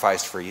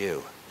sacrificed for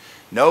you.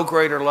 No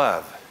greater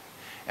love.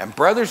 And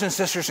brothers and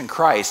sisters in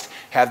Christ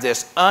have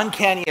this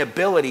uncanny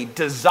ability,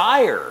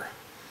 desire,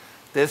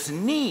 this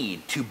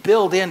need to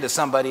build into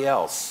somebody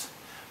else,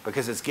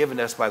 because it's given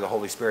us by the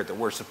Holy Spirit that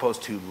we're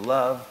supposed to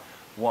love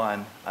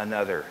one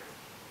another.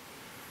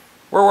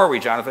 Where were we,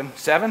 Jonathan?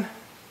 7?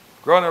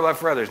 Grow in their love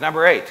for others.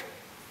 Number 8.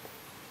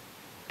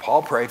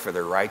 Paul prayed for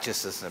their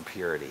righteousness and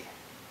purity.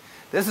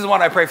 This is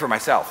one I pray for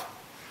myself,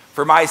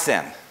 for my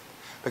sin,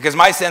 because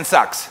my sin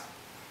sucks.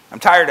 I'm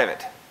tired of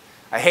it.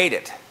 I hate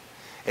it.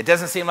 It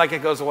doesn't seem like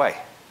it goes away.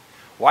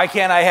 Why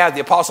can't I have?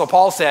 The Apostle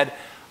Paul said,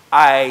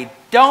 I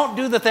don't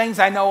do the things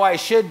I know I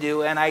should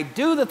do, and I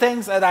do the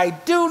things that I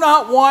do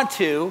not want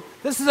to.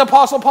 This is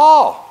Apostle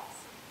Paul.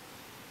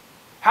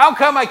 How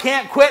come I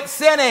can't quit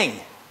sinning?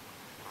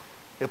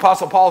 The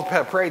Apostle Paul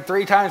prayed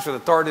 3 times for the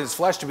thorn in his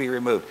flesh to be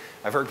removed.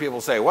 I've heard people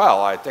say,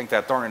 well, I think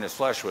that thorn in his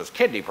flesh was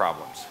kidney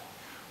problems.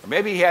 Or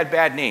maybe he had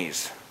bad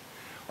knees.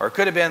 Or it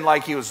could have been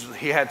like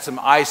he had some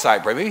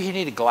eyesight problem. Maybe he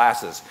needed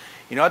glasses.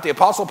 You know what? The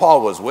Apostle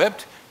Paul was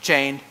whipped,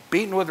 chained,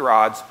 beaten with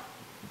rods,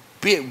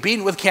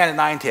 beaten with cannon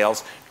 9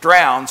 tails,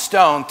 drowned,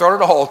 stoned, thrown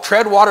in a hole,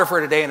 tread water for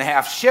a day and a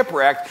half,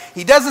 shipwrecked.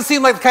 He doesn't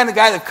seem like the kind of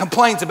guy that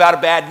complains about a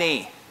bad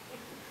knee.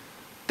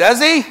 Does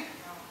he?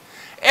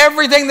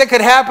 Everything that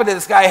could happen to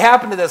this guy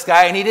happened to this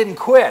guy, and he didn't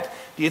quit.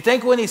 Do you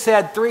think when he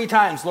said 3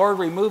 times, Lord,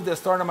 remove this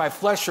thorn of my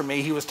flesh from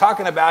me, he was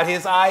talking about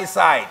his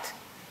eyesight?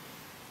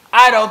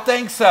 I don't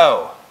think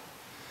so.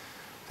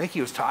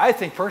 I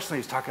think personally he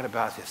was talking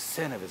about his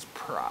sin of his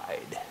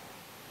pride.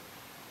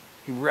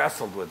 He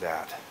wrestled with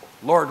that.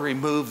 Lord,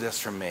 remove this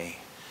from me.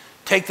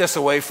 Take this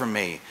away from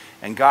me.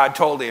 And God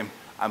told him,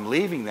 I'm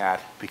leaving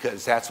that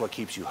because that's what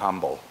keeps you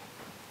humble.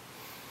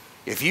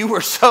 If you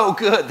were so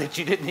good that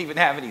you didn't even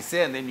have any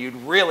sin, then you'd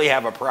really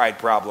have a pride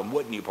problem,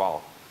 wouldn't you,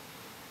 Paul?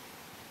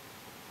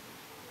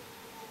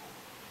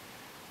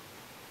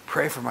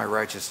 Pray for my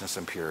righteousness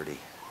and purity,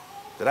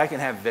 that I can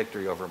have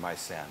victory over my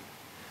sin,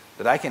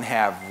 that I can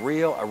have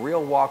a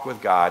real walk with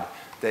God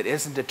that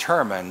isn't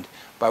determined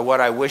by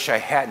what I wish I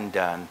hadn't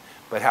done,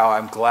 but how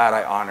I'm glad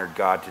I honored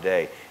God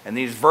today. And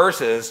these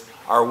verses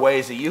are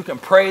ways that you can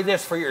pray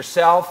this for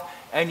yourself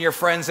and your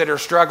friends that are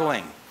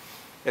struggling.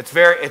 It's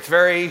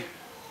very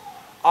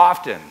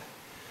often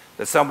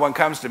that someone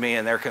comes to me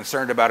and they're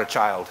concerned about a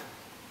child.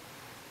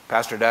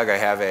 Pastor Doug, I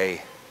have a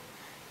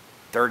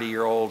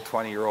 30-year-old,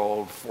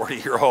 20-year-old,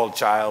 40-year-old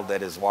child that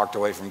has walked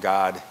away from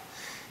God.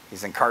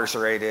 He's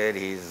incarcerated,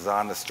 he's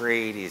on the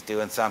street, he's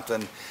doing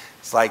something.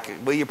 It's like,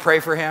 will you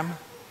pray for him?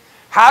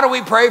 How do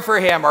we pray for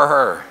him or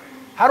her?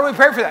 How do we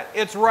pray for that?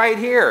 It's right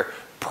here.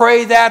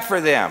 Pray that for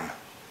them.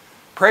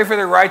 Pray for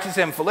the righteous.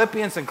 In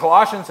Philippians and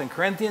Colossians and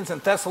Corinthians and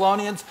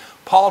Thessalonians,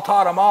 Paul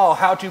taught them all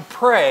how to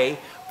pray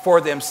for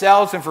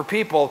themselves and for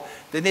people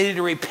that needed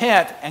to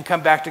repent and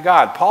come back to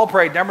God. Paul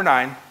prayed, number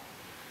 9,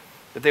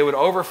 that they would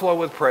overflow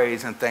with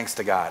praise and thanks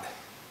to God.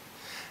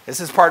 This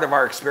is part of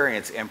our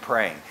experience in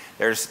praying.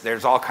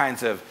 There's all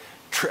kinds of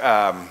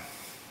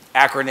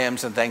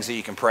acronyms and things that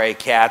you can pray.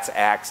 CATS,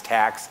 ACTS,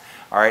 TACS.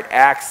 All right,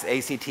 ACTS,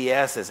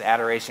 ACTS is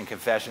adoration,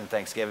 confession,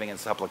 thanksgiving, and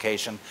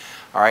supplication.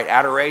 All right,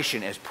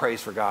 adoration is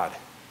praise for God.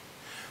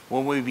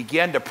 When we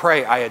begin to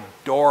pray, I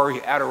adore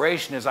you.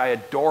 Adoration is I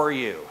adore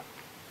you.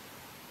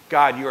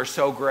 God, you are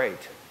so great.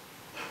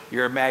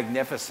 You're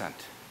magnificent.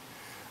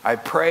 I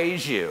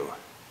praise you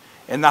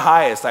in the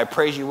highest. I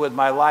praise you with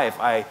my life.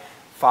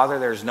 Father,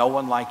 there's no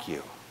one like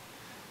you.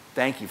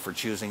 Thank you for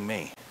choosing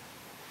me.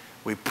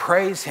 We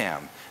praise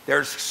him.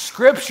 There's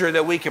scripture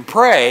that we can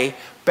pray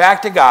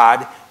back to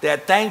God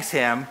that thanks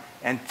him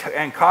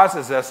and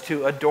causes us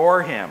to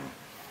adore him.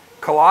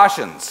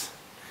 Colossians.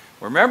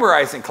 We're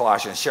memorizing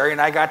Colossians. Sherry and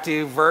I got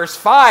to verse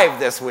 5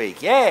 this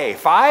week. Yay,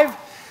 5?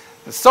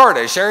 Sort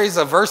of. Sherry's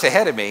a verse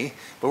ahead of me,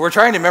 but we're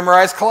trying to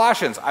memorize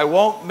Colossians. I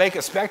won't make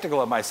a spectacle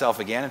of myself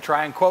again and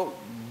try and quote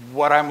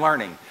what I'm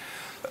learning.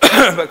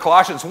 But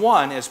Colossians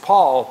 1 is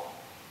Paul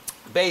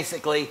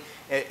basically,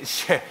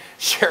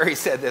 Sherry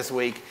said this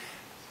week,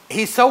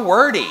 he's so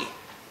wordy.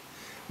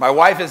 My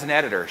wife is an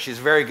editor. She's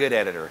a very good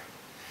editor.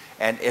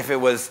 And if it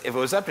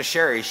was up to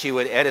Sherry, she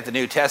would edit the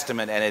New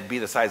Testament and it'd be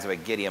the size of a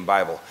Gideon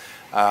Bible.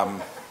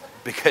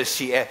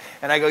 Because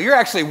and I go, you're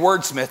actually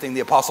wordsmithing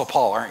the Apostle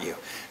Paul, aren't you?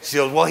 She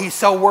goes, well, he's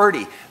so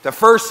wordy. The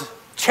first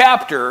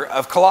chapter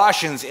of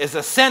Colossians is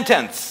a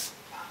sentence.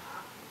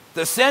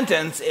 The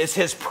sentence is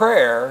his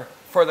prayer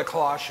for the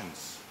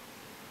Colossians.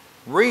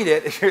 Read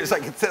it. It's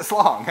like it's this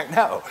long. I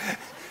know.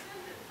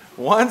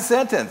 One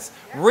sentence.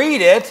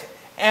 Read it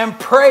and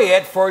pray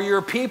it for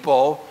your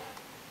people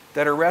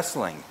that are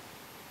wrestling,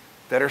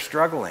 that are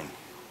struggling.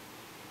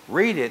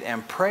 Read it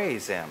and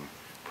praise him.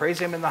 Praise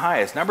him in the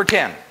highest. Number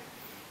 10.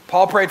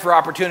 Paul prayed for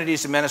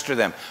opportunities to minister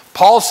them.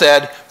 Paul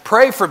said,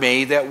 pray for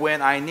me that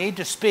when I need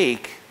to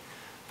speak,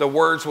 the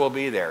words will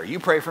be there. You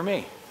pray for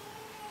me.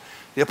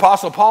 The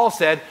Apostle Paul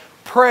said,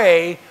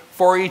 pray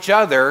for each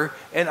other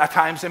in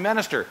times to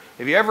minister.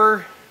 Have you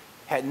ever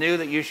knew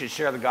that you should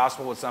share the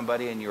gospel with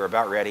somebody and you're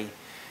about ready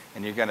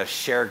and you're going to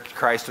share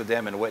Christ with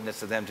them and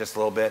witness to them just a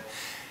little bit,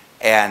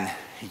 and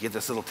you get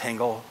this little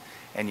tingle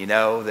and you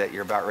know that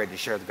you're about ready to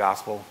share the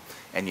gospel,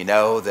 and you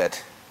know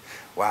that,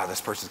 wow, this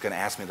person's going to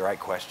ask me the right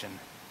question.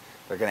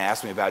 They're going to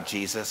ask me about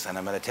Jesus, and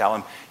I'm going to tell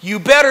them, you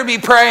better be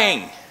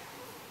praying.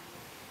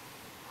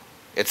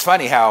 It's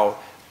funny how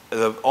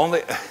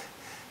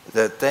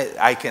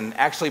I can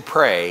actually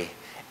pray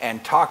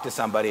and talk to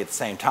somebody at the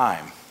same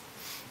time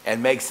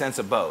and make sense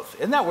of both.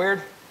 Isn't that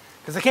weird?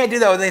 Because I can't do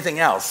that with anything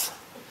else.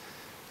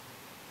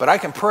 But I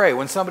can pray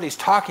when somebody's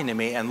talking to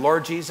me, and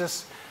Lord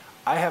Jesus,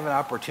 I have an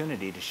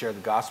opportunity to share the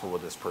gospel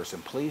with this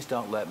person. Please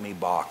don't let me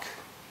balk.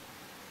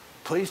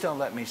 Please don't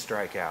let me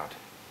strike out.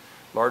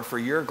 Lord, for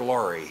your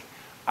glory,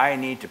 I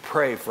need to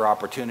pray for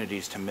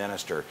opportunities to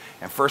minister.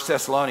 And 1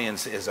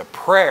 Thessalonians is a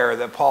prayer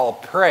that Paul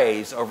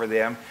prays over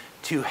them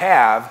to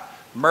have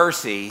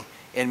mercy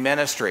in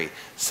ministry.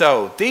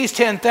 So these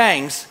 10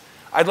 things,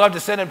 I'd love to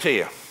send them to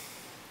you.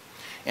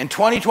 In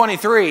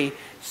 2023,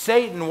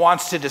 Satan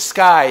wants to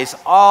disguise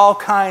all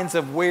kinds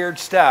of weird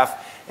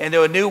stuff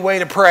into a new way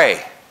to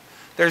pray.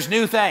 There's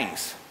new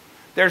things.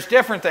 There's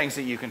different things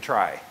that you can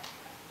try.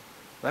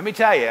 Let me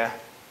tell you,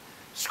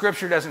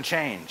 Scripture doesn't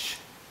change.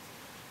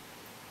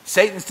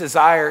 Satan's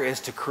desire is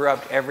to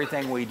corrupt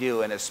everything we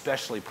do, and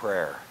especially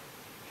prayer.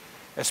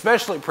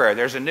 Especially prayer.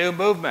 There's a new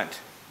movement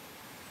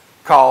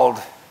called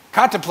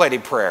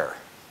contemplative prayer.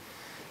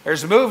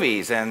 There's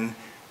movies and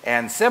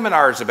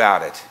seminars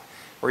about it,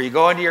 where you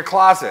go into your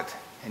closet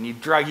and you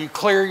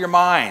clear your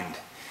mind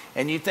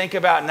and you think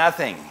about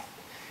nothing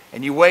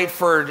and you wait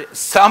for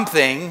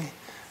something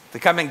to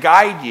come and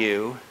guide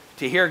you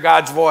to hear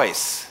God's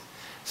voice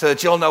so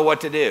that you'll know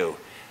what to do.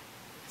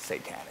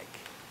 Satanic.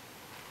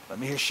 Let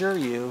me assure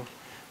you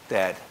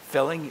that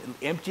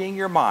emptying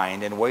your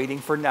mind and waiting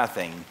for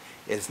nothing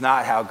is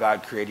not how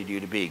God created you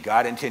to be.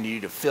 God intended you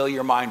to fill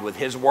your mind with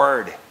his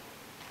word.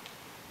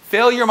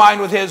 Fill your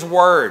mind with his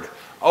word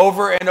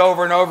over and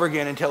over and over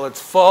again until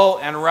it's full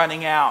and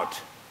running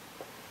out.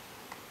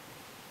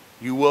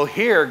 You will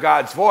hear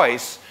God's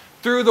voice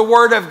through the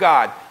Word of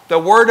God. The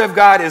Word of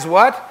God is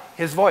what?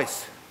 His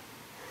voice.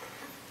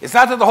 It's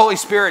not that the Holy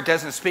Spirit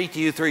doesn't speak to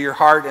you through your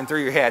heart and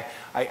through your head.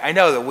 I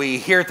know that we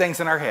hear things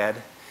in our head.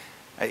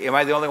 Am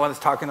I the only one that's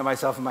talking to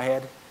myself in my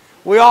head?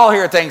 We all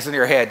hear things in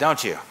your head,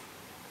 don't you?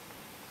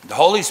 The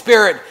Holy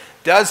Spirit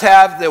does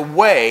have the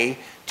way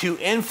to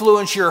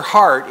influence your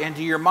heart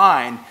into your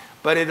mind,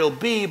 but it'll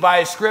be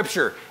by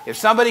Scripture. If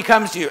somebody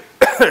comes to you,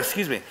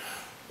 excuse me,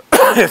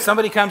 if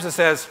somebody comes and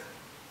says,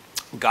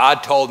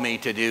 God told me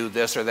to do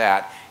this or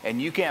that,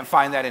 and you can't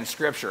find that in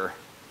Scripture,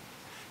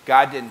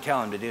 God didn't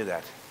tell him to do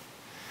that.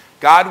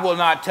 God will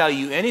not tell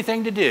you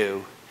anything to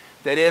do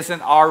that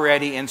isn't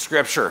already in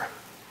Scripture,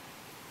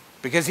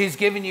 because he's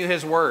given you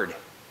his word.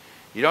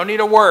 You don't need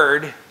a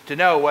word to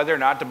know whether or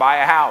not to buy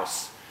a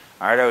house.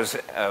 All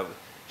right,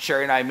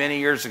 Sherry and I many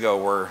years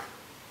ago were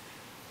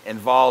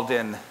involved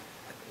in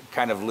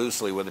kind of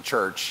loosely with a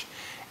church,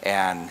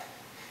 and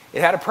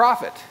it had a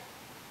prophet.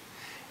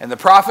 And the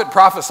prophet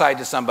prophesied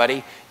to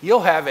somebody,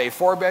 you'll have a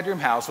 4-bedroom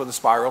house with a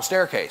spiral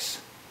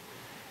staircase.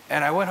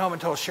 And I went home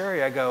and told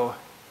Sherry, I go,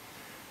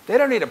 they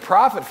don't need a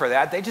prophet for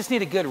that. They just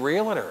need a good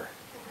realtor.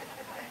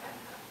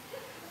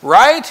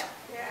 Right?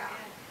 Yeah.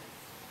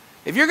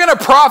 If you're going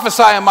to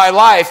prophesy in my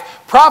life,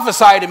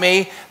 prophesy to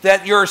me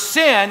that your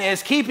sin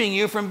is keeping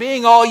you from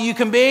being all you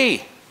can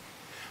be.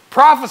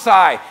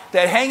 Prophesy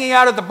that hanging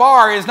out at the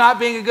bar is not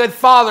being a good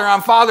father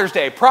on Father's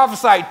Day.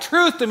 Prophesy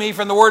truth to me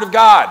from the Word of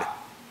God.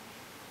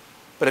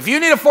 But if you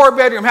need a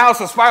 4-bedroom house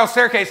with a spiral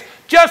staircase,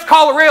 just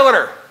call a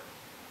realtor.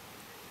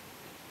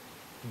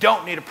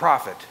 Don't need a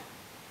prophet.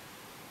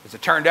 As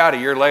it turned out, a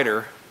year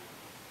later,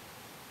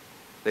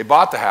 they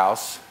bought the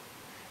house,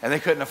 and they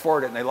couldn't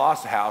afford it, and they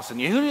lost the house. And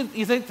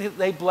you think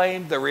they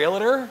blamed the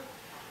realtor?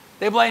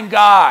 They blamed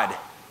God.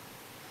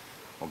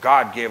 Well,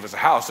 God gave us a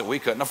house that we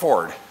couldn't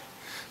afford.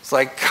 It's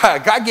like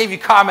God gave you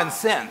common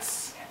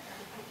sense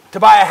to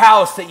buy a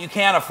house that you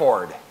can't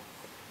afford,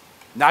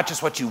 not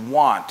just what you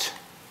want.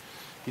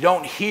 You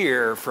don't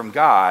hear from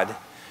God.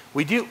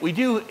 We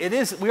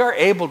are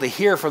able to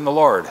hear from the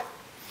Lord,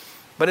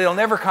 but it'll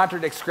never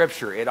contradict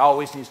Scripture. It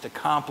always needs to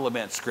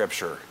complement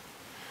Scripture.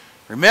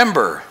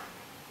 Remember,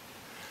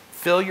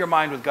 fill your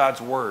mind with God's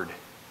Word.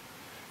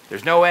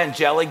 There's no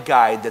angelic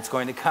guide that's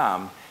going to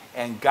come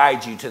and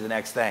guide you to the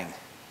next thing.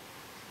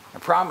 I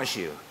promise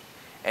you,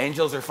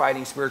 angels are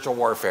fighting spiritual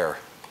warfare.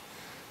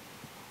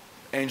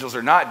 Angels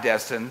are not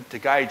destined to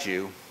guide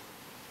you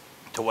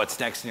to what's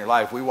next in your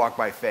life. We walk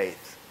by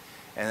faith,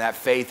 and that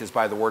faith is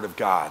by the Word of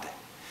God.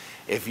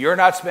 If you're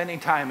not spending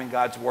time in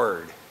God's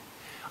Word,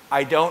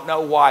 I don't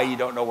know why you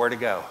don't know where to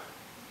go.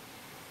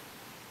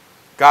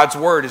 God's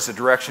Word is the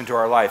direction to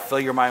our life. Fill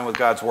your mind with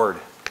God's Word.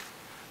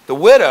 The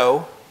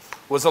widow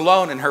was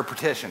alone in her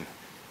petition.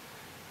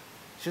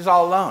 She was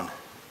all alone,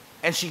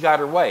 and she got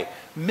her way.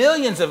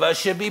 Millions of us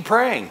should be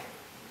praying.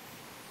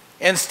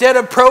 Instead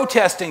of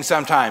protesting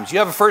sometimes, you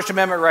have a First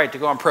Amendment right to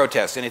go and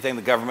protest anything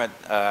the government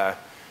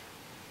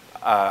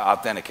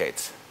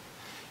authenticates.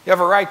 You have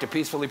a right to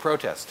peacefully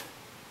protest.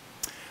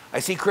 I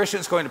see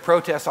Christians going to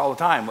protest all the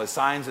time with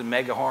signs and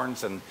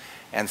megahorns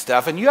and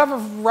stuff, and you have a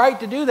right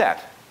to do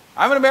that.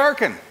 I'm an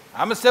American.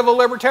 I'm a civil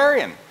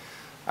libertarian.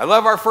 I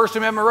love our First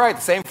Amendment right.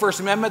 The same First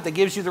Amendment that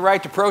gives you the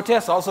right to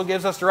protest also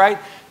gives us the right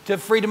to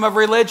freedom of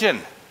religion.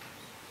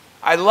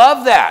 I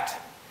love that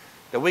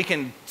we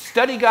can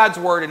study God's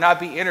Word and not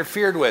be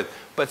interfered with.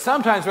 But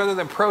sometimes rather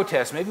than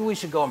protest, maybe we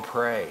should go and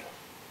pray.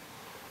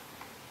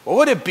 What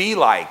would it be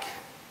like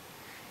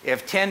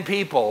if 10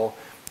 people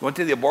went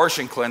to the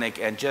abortion clinic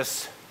and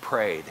just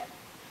prayed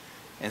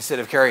instead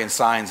of carrying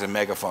signs and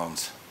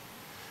megaphones?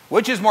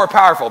 Which is more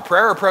powerful,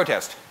 prayer or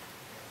protest?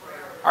 Prayer.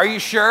 Are you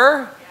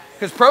sure?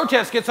 Because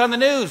protest gets on the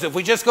news. If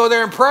we just go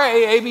there and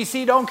pray,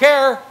 ABC don't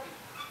care.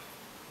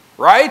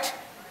 Right?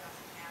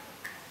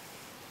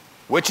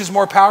 Which is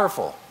more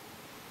powerful?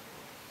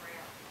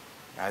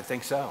 I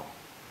think so.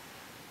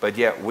 But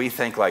yet we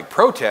think like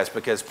protest,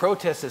 because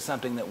protest is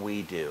something that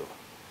we do.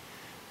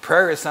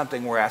 Prayer is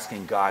something we're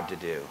asking God to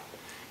do.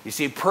 You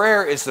see,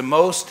 prayer is the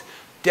most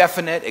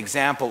definite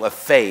example of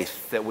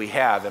faith that we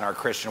have in our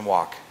Christian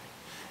walk.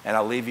 And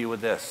I'll leave you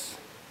with this.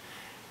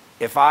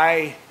 If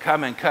I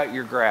come and cut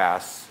your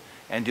grass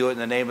and do it in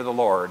the name of the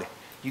Lord,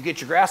 you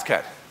get your grass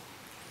cut.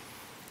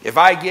 If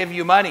I give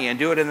you money and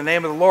do it in the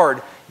name of the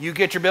Lord, you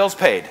get your bills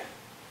paid.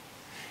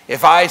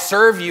 If I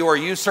serve you or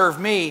you serve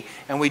me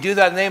and we do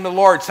that in the name of the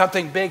Lord,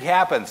 something big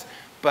happens.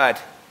 But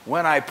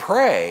when I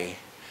pray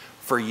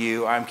for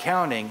you, I'm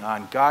counting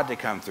on God to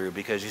come through,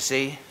 because you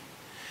see,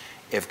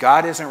 if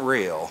God isn't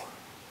real,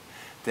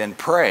 then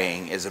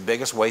praying is the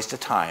biggest waste of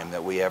time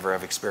that we ever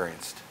have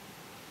experienced.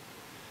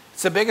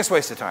 It's the biggest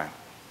waste of time.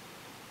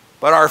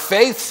 But our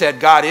faith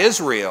said God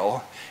is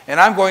real, and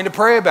I'm going to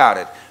pray about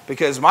it,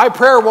 because my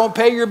prayer won't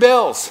pay your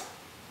bills.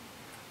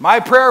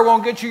 My prayer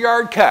won't get your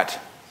yard cut.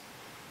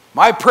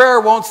 My prayer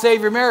won't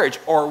save your marriage,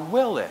 or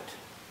will it?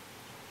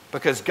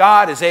 Because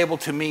God is able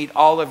to meet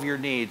all of your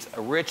needs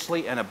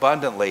richly and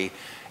abundantly.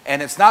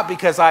 And it's not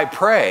because I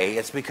pray,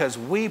 it's because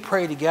we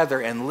pray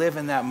together and live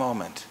in that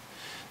moment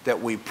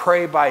that we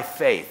pray by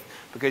faith.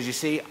 Because you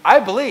see, I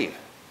believe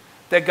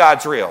that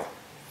God's real.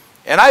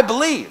 And I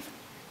believe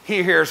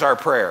he hears our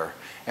prayer.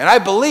 And I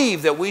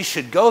believe that we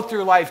should go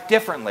through life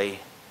differently,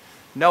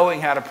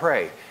 knowing how to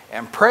pray.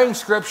 And praying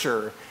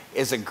scripture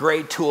is a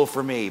great tool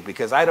for me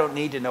because I don't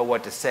need to know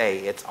what to say.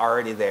 It's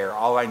already there.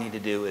 All I need to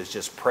do is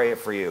just pray it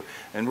for you.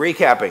 And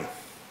recapping,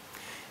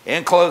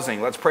 in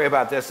closing, let's pray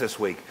about this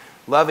week.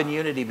 Love and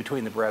unity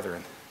between the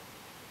brethren.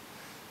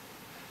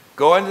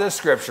 Go into the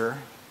scripture.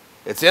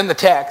 It's in the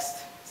text.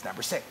 It's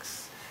number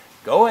 6.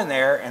 Go in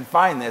there and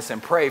find this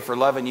and pray for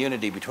love and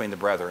unity between the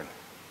brethren.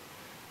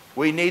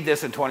 We need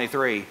this in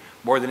 23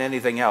 more than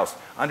anything else.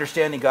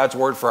 Understanding God's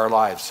word for our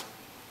lives.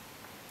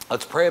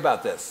 Let's pray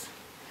about this.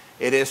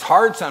 It is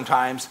hard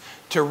sometimes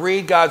to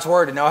read God's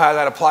word and know how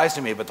that applies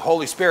to me, but the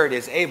Holy Spirit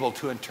is able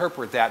to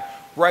interpret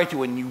that right to you.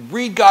 When you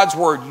read God's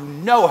word, you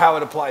know how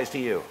it applies to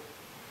you.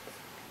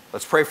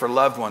 Let's pray for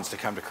loved ones to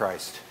come to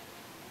Christ.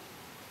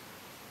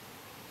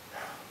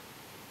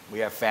 We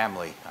have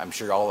family, I'm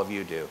sure all of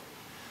you do,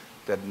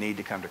 that need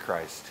to come to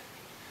Christ.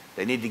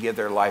 They need to give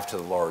their life to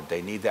the Lord.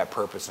 They need that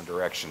purpose and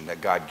direction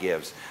that God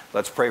gives.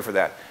 Let's pray for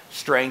that.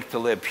 Strength to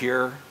live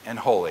pure and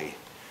holy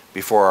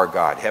before our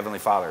God. Heavenly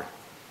Father,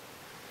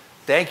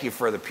 thank you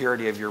for the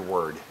purity of your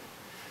word.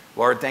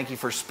 Lord, thank you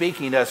for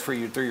speaking to us through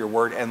your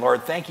word. And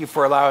Lord, thank you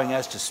for allowing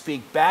us to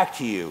speak back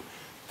to you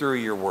through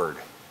your word.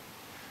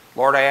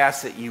 Lord, I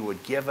ask that you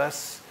would give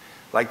us,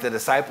 like the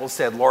disciples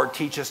said, Lord,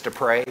 teach us to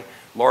pray.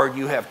 Lord,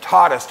 you have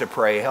taught us to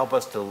pray. Help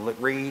us to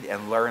read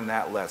and learn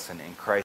that lesson in Christ.